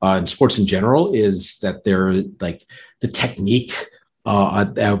and sports in general is that they're like the technique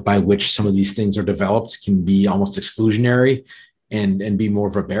by which some of these things are developed can be almost exclusionary and be more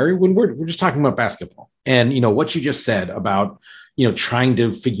of a barrier when we're just talking about basketball. And, what you just said about, trying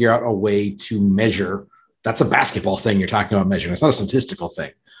to figure out a way to measure, that's a basketball thing you're talking about measuring. It's not a statistical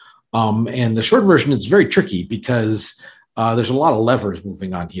thing. And the short version is very tricky because there's a lot of levers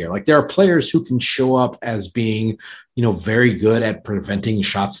moving on here. Like there are players who can show up as being, very good at preventing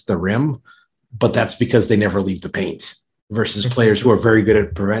shots at the rim, but that's because they never leave the paint, versus players who are very good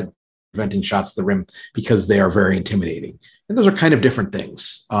at preventing shots at the rim because they are very intimidating. And those are kind of different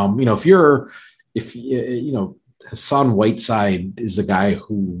things. If Hassan Whiteside is the guy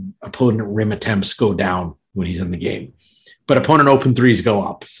who opponent rim attempts go down when he's in the game, but opponent open threes go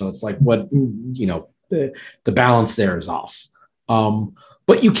up. So it's like the balance there is off.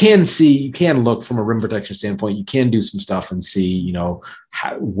 But you can look from a rim protection standpoint, you can do some stuff and see,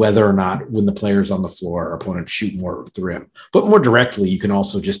 whether or not when the player's on the floor, opponents shoot more at the rim. But more directly, you can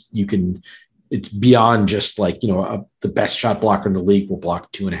also it's beyond just like, the best shot blocker in the league will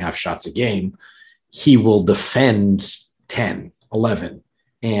block 2.5 shots a game. He will defend 10, 11.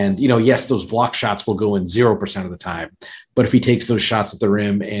 And, yes, those block shots will go in 0% of the time. But if he takes those shots at the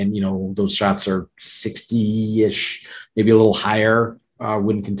rim and, those shots are 60-ish, maybe a little higher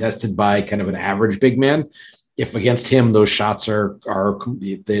when contested by kind of an average big man, if against him, those shots they're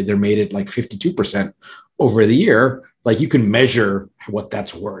made at like 52% over the year, like you can measure what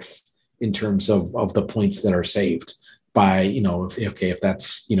that's worth in terms of the points that are saved by, if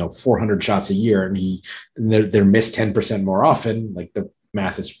that's, 400 shots a year and they're missed 10% more often, like the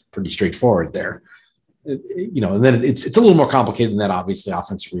math is pretty straightforward there. And then it's a little more complicated than that, obviously,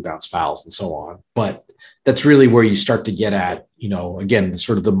 offensive rebounds, fouls, and so on. But that's really where you start to get at, again,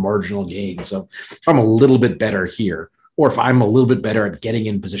 sort of the marginal gains of if I'm a little bit better here, or if I'm a little bit better at getting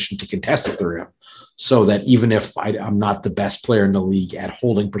in position to contest at the rim, so that even if I'm not the best player in the league at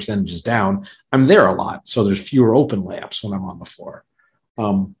holding percentages down, I'm there a lot. So there's fewer open layups when I'm on the floor.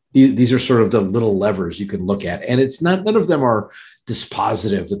 These are sort of the little levers you can look at. And it's none of them are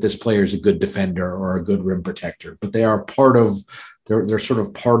dispositive that this player is a good defender or a good rim protector, but they are they're sort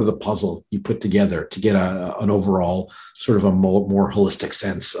of part of the puzzle you put together to get an overall sort of a more holistic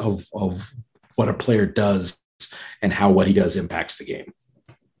sense of what a player does and how what he does impacts the game.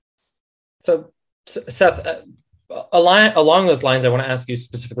 So, Seth, along those lines, I want to ask you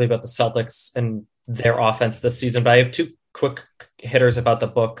specifically about the Celtics and their offense this season, but I have two quick hitters about the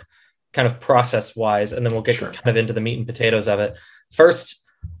book, kind of process-wise, and then we'll get kind of into the meat and potatoes of it. First,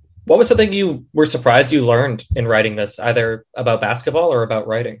 what was something you were surprised you learned in writing this, either about basketball or about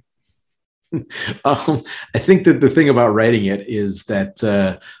writing? I think that the thing about writing it is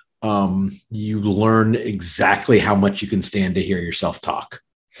that you learn exactly how much you can stand to hear yourself talk.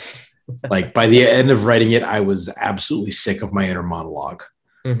 Like by the end of writing it, I was absolutely sick of my inner monologue.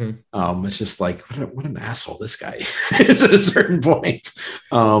 Mm-hmm. It's just like, what an asshole this guy is at a certain point.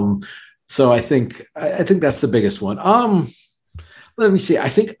 So I think that's the biggest one. Let me see. I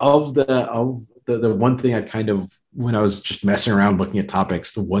think of the one thing I kind of, when I was just messing around looking at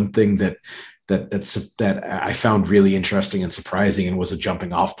topics, the one thing that I found really interesting and surprising and was a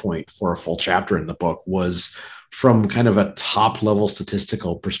jumping off point for a full chapter in the book was from kind of a top level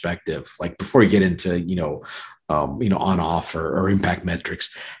statistical perspective. Like before you get into, on off or impact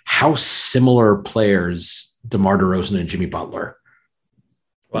metrics, how similar players DeMar DeRozan and Jimmy Butler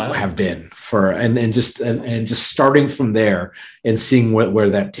have been for, and just starting from there and seeing where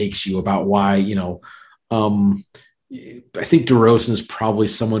that takes you about why, I think DeRozan is probably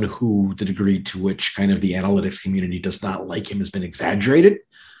someone who the degree to which kind of the analytics community does not like him has been exaggerated.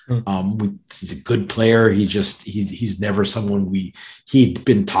 He's a good player. He's never someone he'd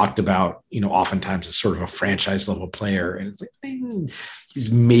been talked about, oftentimes as sort of a franchise level player. And it's like,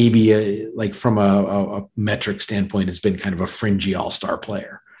 he's maybe from a metric standpoint has been kind of a fringy all-star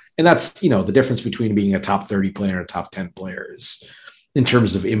player. And that's, the difference between being a top 30 player and a top 10 player is in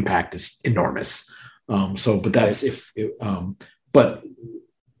terms of impact is enormous. But that's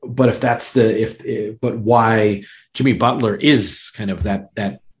but if that's but why Jimmy Butler is kind of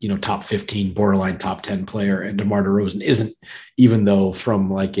that top 15, borderline top 10 player, and DeMar DeRozan isn't, even though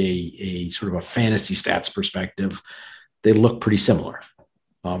from like a sort of a fantasy stats perspective, they look pretty similar.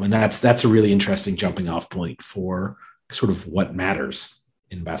 And that's a really interesting jumping off point for sort of what matters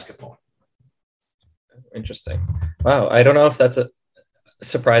in basketball. Interesting. Wow. I don't know if that's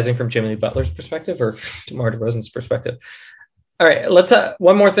surprising from Jimmy Butler's perspective or DeMar DeRozan's perspective. All right, let's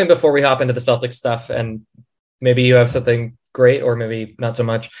one more thing before we hop into the Celtics stuff, and maybe you have something great or maybe not so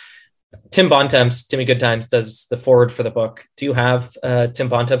much. Timmy Goodtimes does the forward for the book. Do you have a Tim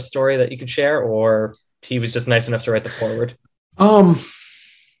Bontemps story that you could share, or he was just nice enough to write the forward?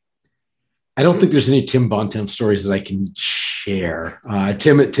 I don't think there's any Tim Bontemps stories that I can share.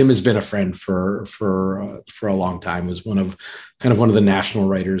 Tim has been a friend for a long time. Was one of the national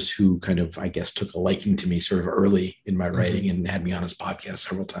writers who kind of, I guess, took a liking to me sort of early in my writing and had me on his podcast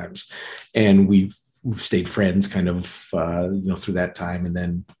several times. And we've stayed friends kind of through that time, and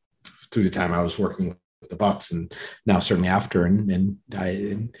then through the time I was working with the Bucks, and now certainly after. And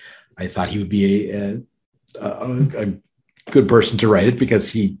I thought he would be a good person to write it, because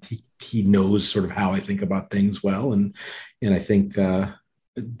he knows sort of how I think about things well, and I think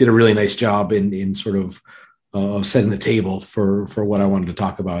did a really nice job in sort of setting the table for what I wanted to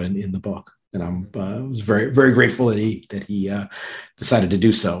talk about in the book. And I was very, very grateful that he decided to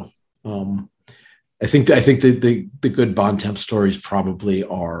do so. I think the good Bontemps stories probably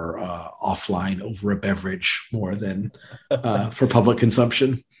are offline over a beverage more than for public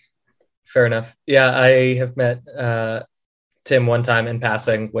consumption. Fair enough. Yeah, I have met Tim one time in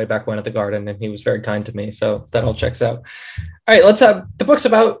passing way back when at the Garden, and he was very kind to me. So that all checks out. All right, let's have the book's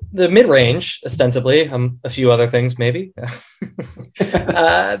about the mid-range, ostensibly. A few other things, maybe.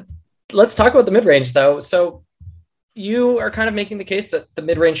 Let's talk about the mid-range, though. So you are kind of making the case that the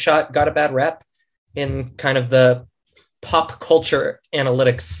mid-range shot got a bad rep in kind of the pop culture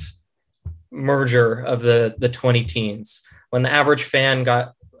analytics merger of the 20 teens. When the average fan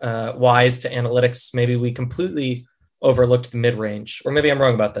got wise to analytics, maybe we completely overlooked the mid-range, or maybe I'm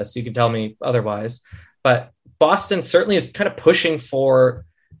wrong about this. You can tell me otherwise, but Boston certainly is kind of pushing for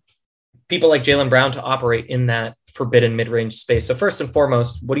people like Jaylen Brown to operate in that forbidden mid-range space. So first and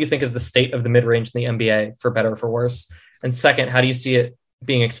foremost, what do you think is the state of the mid-range in the NBA, for better or for worse? And second, how do you see it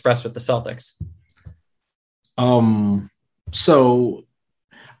being expressed with the Celtics? So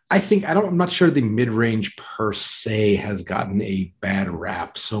I'm not sure the mid-range per se has gotten a bad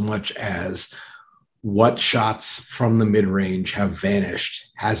rap, so much as what shots from the mid-range have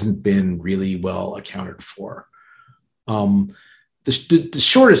vanished hasn't been really well accounted for. The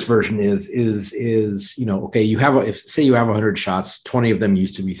shortest version is okay, you have you have 100 shots, 20 of them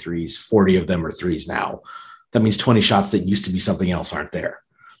used to be threes, 40 of them are threes now. That means 20 shots that used to be something else aren't there.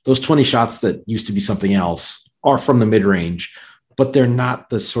 Those 20 shots that used to be something else are from the mid-range, but they're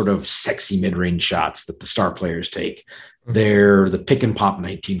not the sort of sexy mid-range shots that the star players take. They're the pick and pop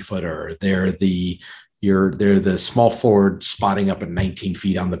 19-footer. They're the small forward spotting up at 19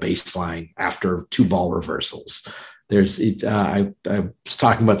 feet on the baseline after 2 ball reversals. I was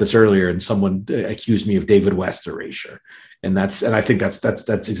talking about this earlier, and someone accused me of David West erasure, and I think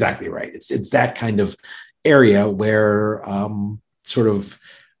that's exactly right. It's that kind of area where sort of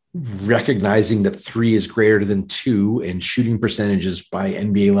recognizing that 3 is greater than 2, and shooting percentages by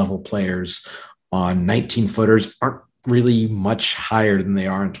NBA level players on 19 footers aren't really much higher than they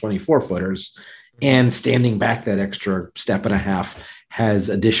are on 24 footers. And standing back that extra step and a half has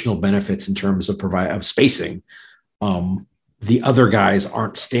additional benefits in terms of spacing. The other guys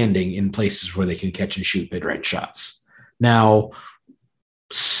aren't standing in places where they can catch and shoot mid-range shots. Now,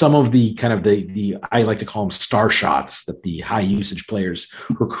 some of the kind of the I like to call them star shots that the high usage players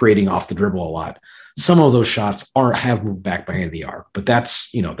who are creating off the dribble a lot. Some of those shots have moved back behind the arc, but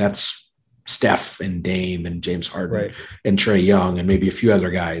that's Steph and Dame and James Harden and Trae Young and maybe a few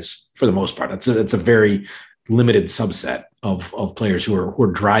other guys for the most part. It's a very limited subset of players who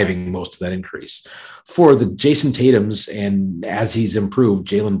are driving most of that increase. For the Jason Tatums, and as he's improved,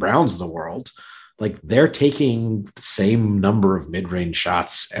 Jaylen Browns of the world, like they're taking the same number of mid-range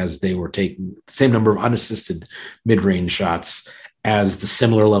shots as they were taking, the same number of unassisted mid-range shots as the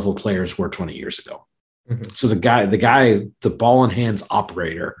similar level players were 20 years ago. Mm-hmm. So the ball in hands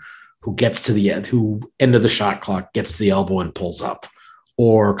operator who gets to the end of the shot clock, gets the elbow and pulls up,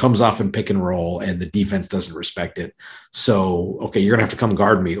 or comes off in pick and roll and the defense doesn't respect it. So, okay, you're gonna have to come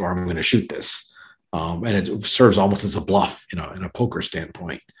guard me or I'm going to shoot this. And it serves almost as a bluff, in a poker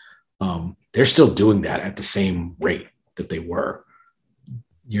standpoint. They're still doing that at the same rate that they were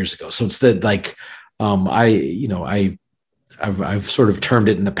years ago. So it's I've sort of termed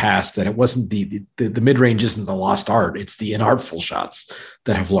it in the past that it wasn't the mid-range isn't the lost art. It's the inartful shots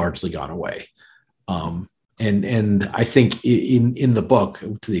that have largely gone away. And I think in the book,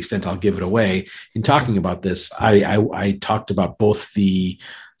 to the extent I'll give it away, in talking about this, I talked about both the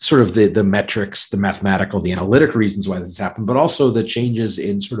sort of the metrics, the mathematical, the analytic reasons why this has happened, but also the changes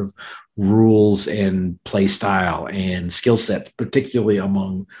in sort of rules and play style and skill set, particularly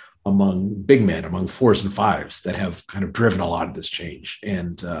among big men, among 4s and 5s, that have kind of driven a lot of this change.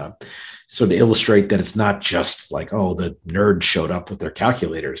 And so to illustrate that it's not just like, oh, the nerds showed up with their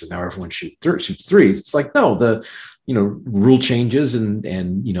calculators and now everyone shoots threes. It's like, no, the rule changes and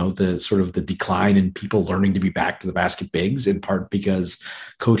the sort of the decline in people learning to be back to the basket bigs, in part because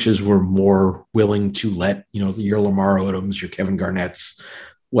coaches were more willing to let your Lamar Odoms, your Kevin Garnett's,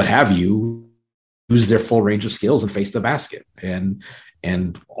 what have you, use their full range of skills and face the basket. And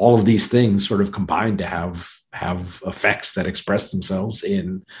all of these things sort of combined to have effects that express themselves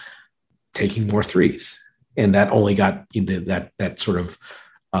in taking more threes. And that only got into that sort of,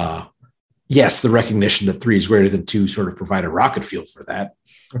 yes, the recognition that 3 is greater than 2 sort of provide a rocket fuel for that.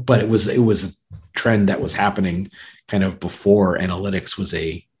 But it was a trend that was happening kind of before analytics was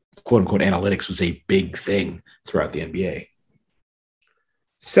a quote unquote analytics was a big thing throughout the NBA.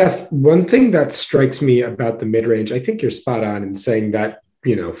 Seth, one thing that strikes me about the mid-range, I think you're spot on in saying that,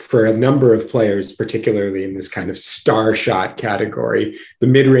 for a number of players, particularly in this kind of star shot category, the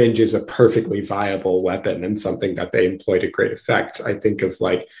mid-range is a perfectly viable weapon and something that they employ to great effect. I think of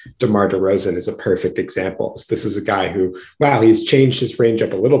like DeMar DeRozan as a perfect example. This is a guy who, he's changed his range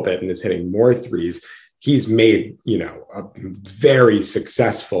up a little bit and is hitting more threes. He's made, a very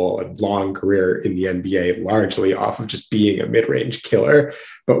successful and long career in the NBA, largely off of just being a mid-range killer.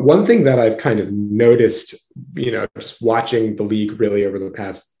 But one thing that I've kind of noticed, just watching the league really over the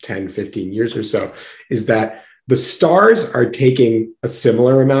past 10, 15 years or so, is that the stars are taking a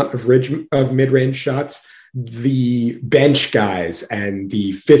similar amount of mid-range shots. The bench guys and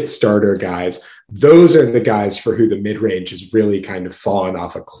the fifth starter guys, those are the guys for who the mid-range has really kind of fallen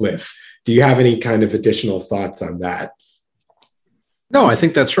off a cliff. Do you have any kind of additional thoughts on that? No, I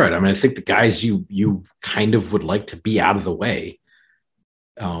think that's right. I mean, I think the guys you kind of would like to be out of the way.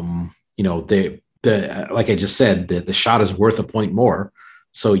 Like I just said, the shot is worth a point more.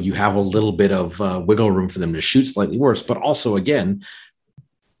 So you have a little bit of wiggle room for them to shoot slightly worse, but also again,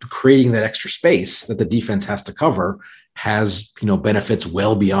 creating that extra space that the defense has to cover has, benefits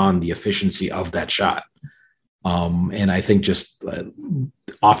well beyond the efficiency of that shot. And I think just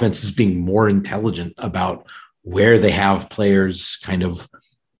offense is being more intelligent about where they have players kind of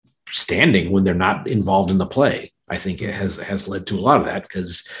standing when they're not involved in the play. I think it has led to a lot of that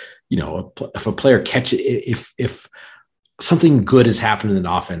because, if a player if something good has happened in an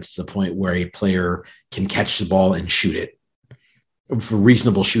offense to the point where a player can catch the ball and shoot it, for a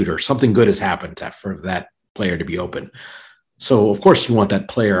reasonable shooter, something good has happened for that player to be open. So, of course, you want that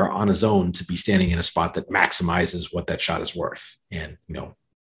player on his own to be standing in a spot that maximizes what that shot is worth. And,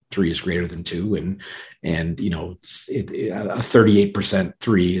 3 is greater than 2. And a 38%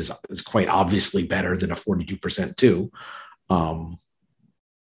 3 is quite obviously better than a 42% 2.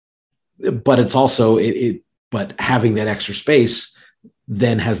 But it's also, but having that extra space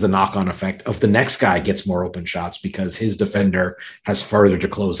then has the knock-on effect of the next guy gets more open shots because his defender has further to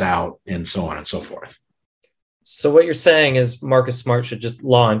close out and so on and so forth. So what you're saying is Marcus Smart should just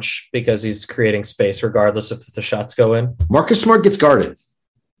launch because he's creating space regardless if the shots go in? Marcus Smart gets guarded.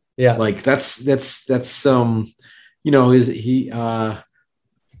 Yeah. Like that's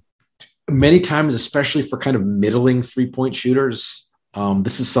many times, especially for kind of middling 3-point shooters,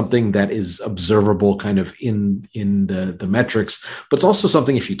 this is something that is observable kind of in the metrics, but it's also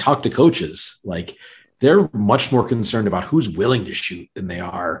something if you talk to coaches, like they're much more concerned about who's willing to shoot than they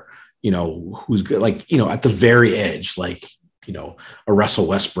are, who's good, like, at the very edge, like, a Russell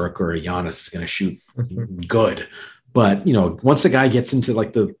Westbrook or a Giannis is going to shoot good. But, once a guy gets into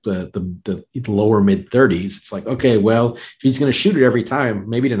like the lower mid 30s, it's like, okay, well, if he's going to shoot it every time,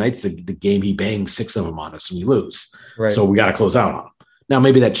 maybe tonight's the game he bangs 6 of them on us and we lose. Right. So we got to close out on him. Now,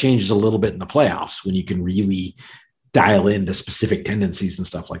 maybe that changes a little bit in the playoffs when you can really dial into specific tendencies and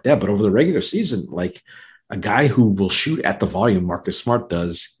stuff like that. But over the regular season, like a guy who will shoot at the volume Marcus Smart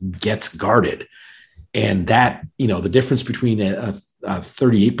does gets guarded. And that, the difference between a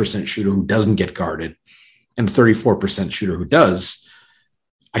 38% shooter who doesn't get guarded and a 34% shooter who does,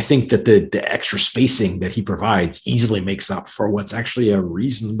 I think that the extra spacing that he provides easily makes up for what's actually a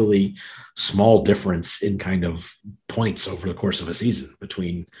reasonably small difference in kind of points over the course of a season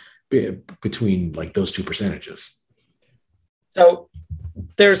between like those two percentages. So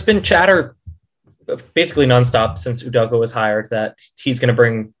there's been chatter basically nonstop since Udoka was hired, that he's going to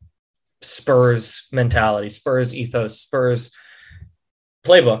bring Spurs mentality, Spurs ethos, Spurs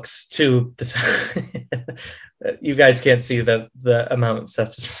playbooks to this. You guys can't see the amount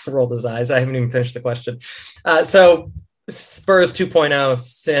Seth just rolled his eyes. I haven't even finished the question. So Spurs 2.0,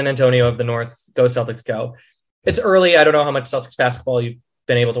 San Antonio of the North, go Celtics, go. It's early. I don't know how much Celtics basketball you've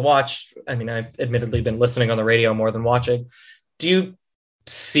been able to watch. I mean, I've admittedly been listening on the radio more than watching. Do you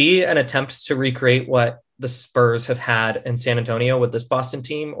see an attempt to recreate what the Spurs have had in San Antonio with this Boston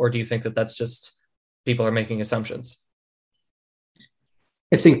team, or do you think that that's just people are making assumptions?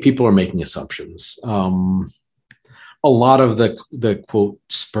 I think people are making assumptions. A lot of the quote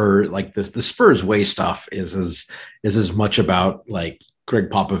Spur, like the Spurs way stuff is as much about like Greg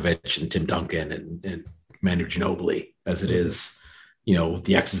Popovich and Tim Duncan and Manu Ginobili as it is,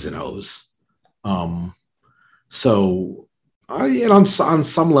 the X's and O's. And on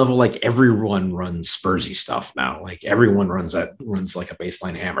some level, like everyone runs Spursy stuff now. Like everyone runs like a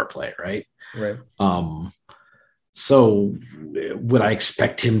baseline hammer play, right? Right. So would I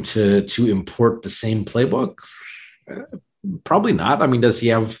expect him to import the same playbook? Probably not. I mean, does he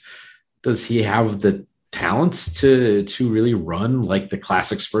have the talents to really run like the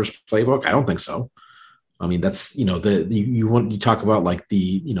classic Spurs playbook? I don't think so. I mean, that's, you talk about like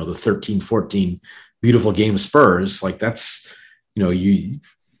the 13-14 beautiful game Spurs, like that's,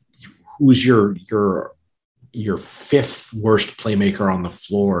 who's your fifth worst playmaker on the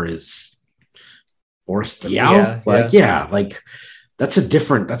floor is Boris Diaw. Like that's a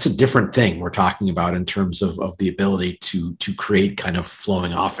different thing we're talking about in terms of the ability to create kind of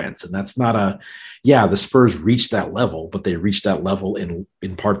flowing offense. And that's not the Spurs reached that level, but they reached that level in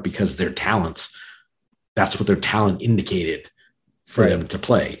part because their talent, that's what their talent indicated for them to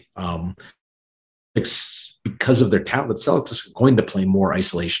play. Because of their talent, the Celtics are going to play more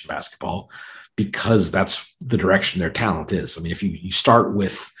isolation basketball because that's the direction their talent is. I mean, if you start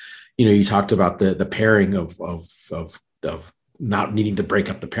with, you talked about the pairing of not needing to break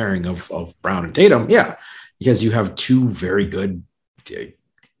up the pairing of Brown and Tatum. Yeah, because you have two very good,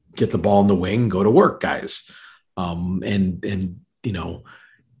 get the ball in the wing, go to work guys.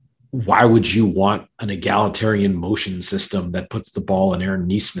 Why would you want an egalitarian motion system that puts the ball in Aaron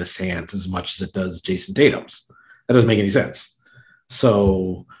Nesmith's hands as much as it does Jason Tatum's? That doesn't make any sense.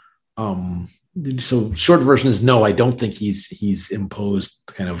 So short version is no, I don't think he's imposed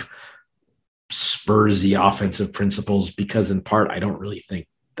kind of Spursy offensive principles because in part, I think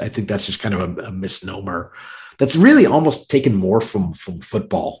that's just kind of a misnomer. That's really almost taken more from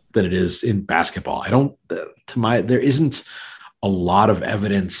football than it is in basketball. There isn't a lot of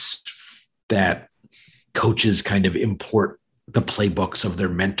evidence that coaches kind of import the playbooks of their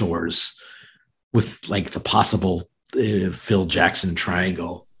mentors with like the possible Phil Jackson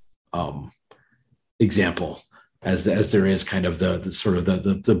triangle example as there is kind of the sort of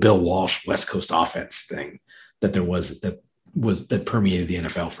the Bill Walsh West Coast offense thing that permeated the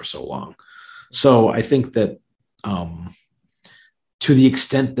NFL for so long. So I think that to the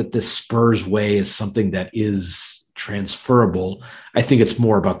extent that the Spurs way is something that is transferable, I think it's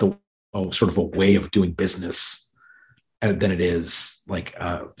more about the sort of a way of doing business than it is like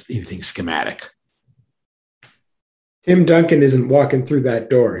anything schematic. Tim Duncan isn't walking through that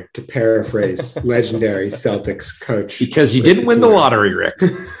door, to paraphrase legendary Celtics coach. Because you didn't win the lottery, Rick.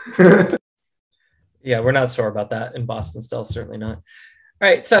 Yeah, we're not sure about that in Boston still, certainly not. All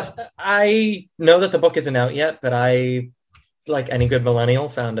right, Seth, I know that the book isn't out yet, but I, like any good millennial,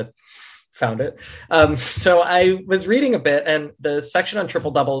 found it. So I was reading a bit, and the section on triple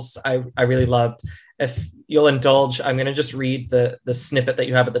doubles I really loved. If you'll indulge, I'm going to just read the snippet that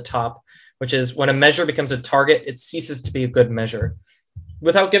you have at the top, which is, when a measure becomes a target, it ceases to be a good measure.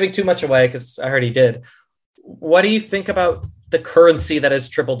 Without giving too much away, because I already did, what do you think about the currency that is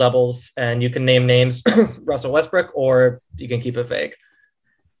triple doubles? And you can name names, Russell Westbrook, or you can keep it vague.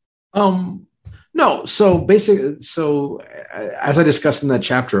 No. So basically, as I discussed in that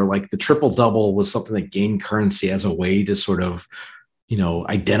chapter, like the triple double was something that gained currency as a way to sort of,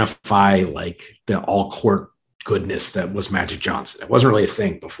 identify like the all court goodness that was Magic Johnson. It wasn't really a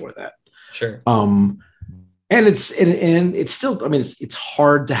thing before that. Sure. And it's still, I mean, it's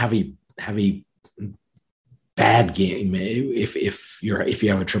hard to have a bad game if you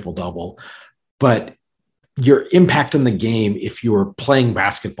have a triple double, but your impact on the game, if you're playing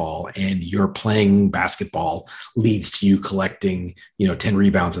basketball and your playing basketball leads to you collecting, 10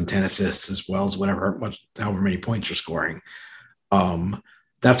 rebounds and 10 assists, as well as however many points you're scoring.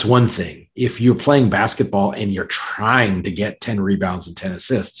 That's one thing. If you're playing basketball and you're trying to get 10 rebounds and 10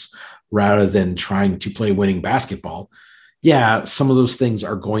 assists, rather than trying to play winning basketball, yeah, some of those things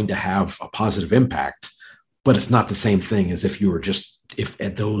are going to have a positive impact, but it's not the same thing as if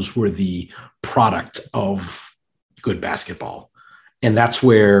those were the product of good basketball. And that's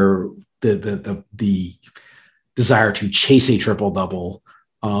where the desire to chase a triple double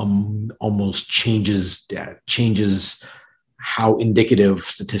almost changes how indicative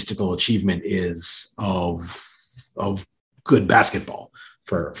statistical achievement is of good basketball,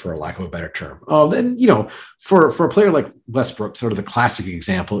 for lack of a better term. And for a player like Westbrook, sort of the classic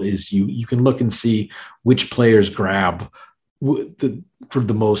example is you can look and see which players grab for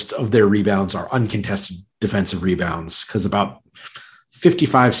the most of their rebounds are uncontested defensive rebounds, because about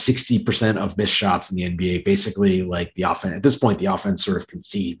 55-60% of missed shots in the NBA, basically, like the offense at this point, the offense sort of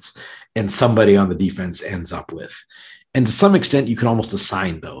concedes and somebody on the defense ends up with. And to some extent, you can almost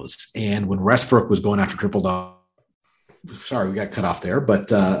assign those. And when Westbrook was going after triple double, sorry, we got cut off there, but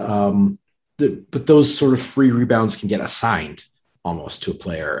those sort of free rebounds can get assigned almost to a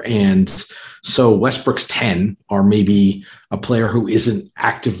player. And so Westbrook's 10 are maybe a player who isn't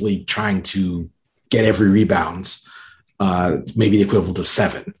actively trying to get every rebound, maybe the equivalent of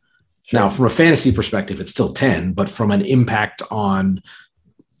 7. Sure. Now, from a fantasy perspective, it's still 10, but from an impact on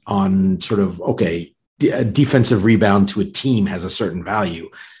sort of, okay, a defensive rebound to a team has a certain value.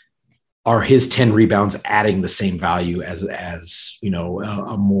 Are his 10 rebounds adding the same value as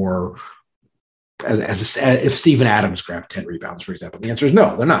if Steven Adams grabbed 10 rebounds, for example? The answer is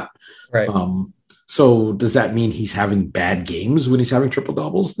no, they're not. Right. So does that mean he's having bad games when he's having triple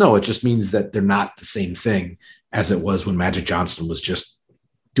doubles? No, it just means that they're not the same thing as it was when Magic Johnson was just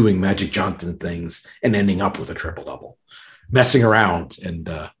doing Magic Johnson things and ending up with a triple double, messing around and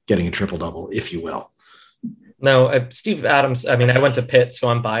getting a triple double, if you will. No, Steve Adams, I mean, I went to Pitt, so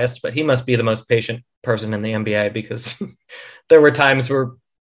I'm biased, but he must be the most patient person in the NBA, because there were times where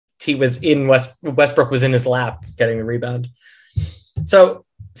he was in Westbrook was in his lap getting the rebound. So,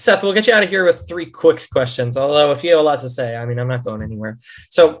 Seth, we'll get you out of here with 3 quick questions, although if you have a lot to say, I mean, I'm not going anywhere.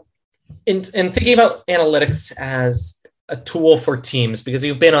 So in thinking about analytics as a tool for teams, because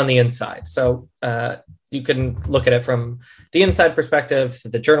you've been on the inside, so you can look at it from the inside perspective,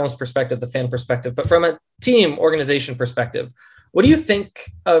 the journalist perspective, the fan perspective, but from a team organization perspective, what do you think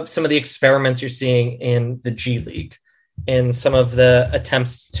of some of the experiments you're seeing in the G League and some of the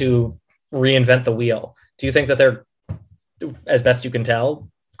attempts to reinvent the wheel? Do you think that they're, as best you can tell,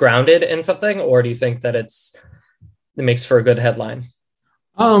 grounded in something, or do you think that it makes for a good headline?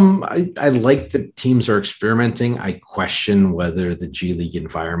 I like that teams are experimenting. I question whether the G League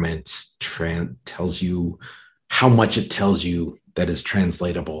environment tells you how much it tells you that is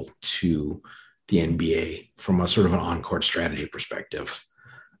translatable to the NBA from a sort of an on-court strategy perspective.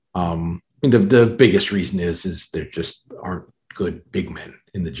 The biggest reason is there just aren't good big men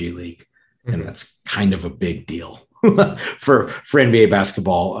in the G League, and that's kind of a big deal for NBA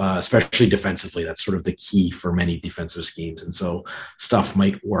basketball, especially defensively. That's sort of the key for many defensive schemes. And so stuff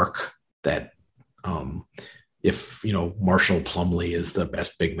might work that if, Marshall Plumlee is the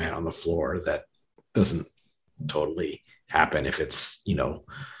best big man on the floor, that doesn't totally happen if it's,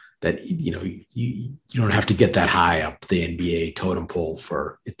 that, you don't have to get that high up the NBA totem pole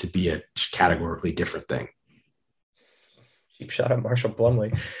for it to be a categorically different thing. Cheap shot at Marshall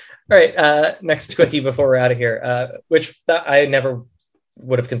Plumlee. All right, next quickie before we're out of here, which I never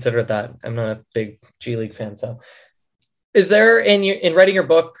would have considered that. I'm not a big G League fan. So is there in writing your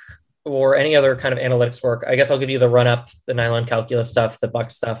book or any other kind of analytics work, I guess I'll give you the run up, the nylon calculus stuff, the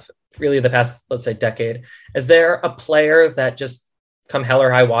Buck stuff, really the past, let's say, decade. Is there a player that just come hell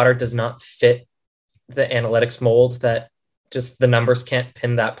or high water does not fit the analytics mold, that just the numbers can't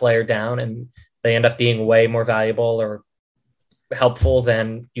pin that player down and they end up being way more valuable or helpful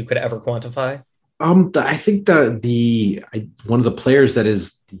than you could ever quantify? I think one of the players that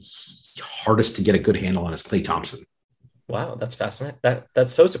is the hardest to get a good handle on is Klay Thompson. Wow, that's fascinating.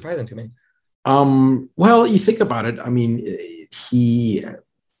 That's so surprising to me. Well, you think about it. I mean,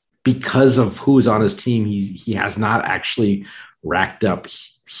 because of who's on his team, he has not actually racked up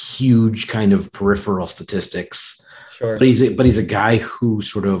huge kind of peripheral statistics. Sure. But he's a guy who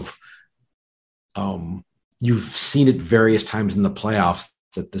sort of you've seen it various times in the playoffs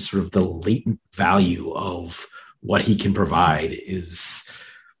that the sort of the latent value of what he can provide is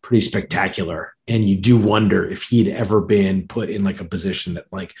pretty spectacular. And you do wonder if he'd ever been put in like a position that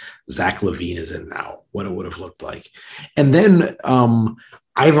like Zach LaVine is in now, what it would have looked like. And then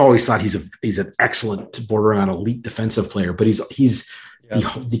I've always thought he's an excellent bordering on elite defensive player, but he's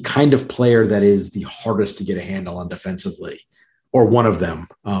the kind of player that is the hardest to get a handle on defensively, or one of them.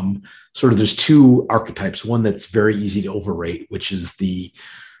 Sort of there's 2 archetypes, one that's very easy to overrate, which is the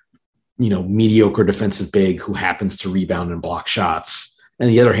mediocre defensive big who happens to rebound and block shots. And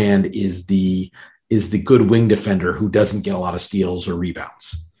the other hand is the good wing defender who doesn't get a lot of steals or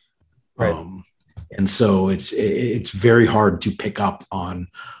rebounds. Right. And so it's very hard to pick up on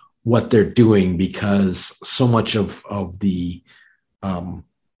what they're doing because so much of the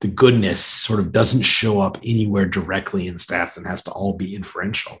goodness sort of doesn't show up anywhere directly in stats and has to all be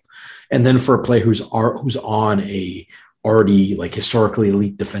inferential. And then for a player who's on a already like historically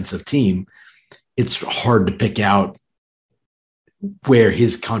elite defensive team, it's hard to pick out where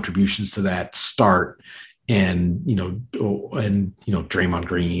his contributions to that start. And Draymond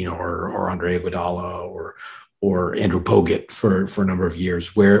Green or Andre Iguodala or Andrew Bogut for a number of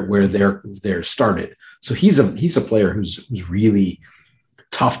years where they're started. So he's a player who's really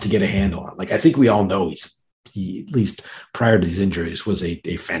tough to get a handle on. Like I think we all know he at least prior to these injuries was a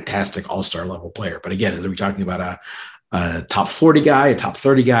fantastic all-star level player. But again, are we talking about a top 40 guy, a top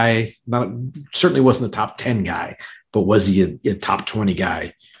 30 guy? Certainly wasn't a top 10 guy, but was he a top 20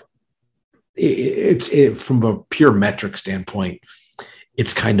 guy? It's from a pure metric standpoint,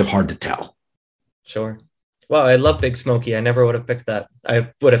 it's kind of hard to tell. Sure. Well, I love Big Smokey. I never would have picked that. I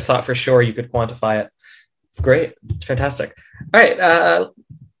would have thought for sure you could quantify it. Great. Fantastic. All right.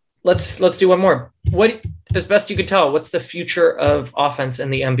 Let's do one more. What, as best you could tell, what's the future of offense in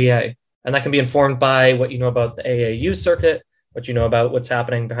the NBA? And that can be informed by what you know about the AAU circuit, what you know about what's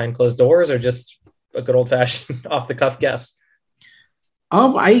happening behind closed doors, or just a good old fashioned off the cuff guess.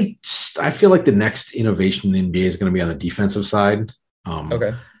 I feel like the next innovation in the NBA is going to be on the defensive side.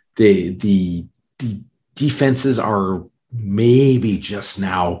 Okay. The defenses are maybe just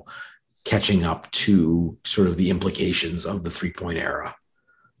now catching up to sort of the implications of the 3-point era.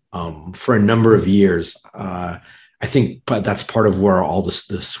 For a number of years, I think, but that's part of where all the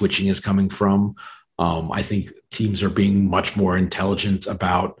switching is coming from. I think teams are being much more intelligent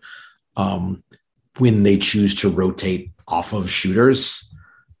about when they choose to rotate off of shooters.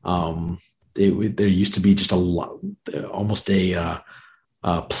 There used to be just almost a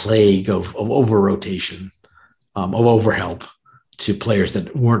plague of over rotation, of overhelp to players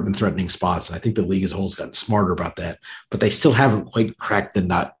that weren't in threatening spots. And I think the league as a whole has gotten smarter about that, but they still haven't quite cracked the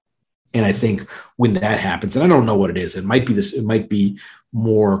nut. And I think when that happens, and I don't know what it is, it might be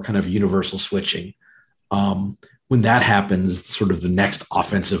more kind of universal switching. When that happens, sort of the next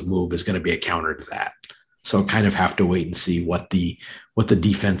offensive move is going to be a counter to that. So kind of have to wait and see what the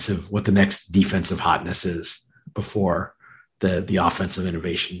next defensive hotness is before the offensive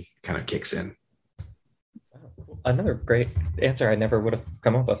innovation kind of kicks in. Another great answer I never would have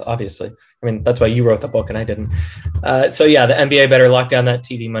come up with, obviously. I mean, that's why you wrote the book and I didn't. So yeah, the NBA better lock down that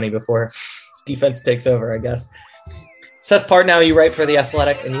TV money before defense takes over, I guess. Seth Partnow, you write for The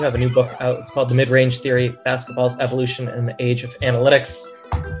Athletic, and you have a new book out. It's called The Midrange Theory, Basketball's Evolution in the Age of Analytics.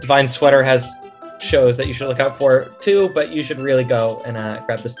 Divine Sweater has shows that you should look out for too, but you should really go and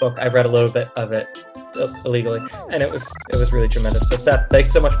grab this book. I've read a little bit of it illegally, and it was really tremendous. So Seth,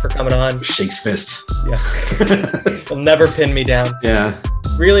 thanks so much for coming on. Shakes fist. Yeah. Will never pin me down. Yeah.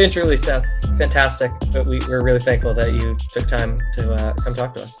 Really and truly, Seth, fantastic. But we're really thankful that you took time to come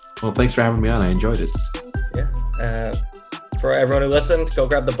talk to us. Well, thanks for having me on. I enjoyed it. Yeah. For everyone who listened, go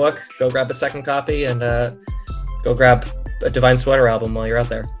grab the book, go grab the second copy, and go grab a Divine Sweater album while you're out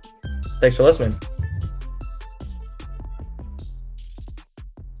there. Thanks for listening.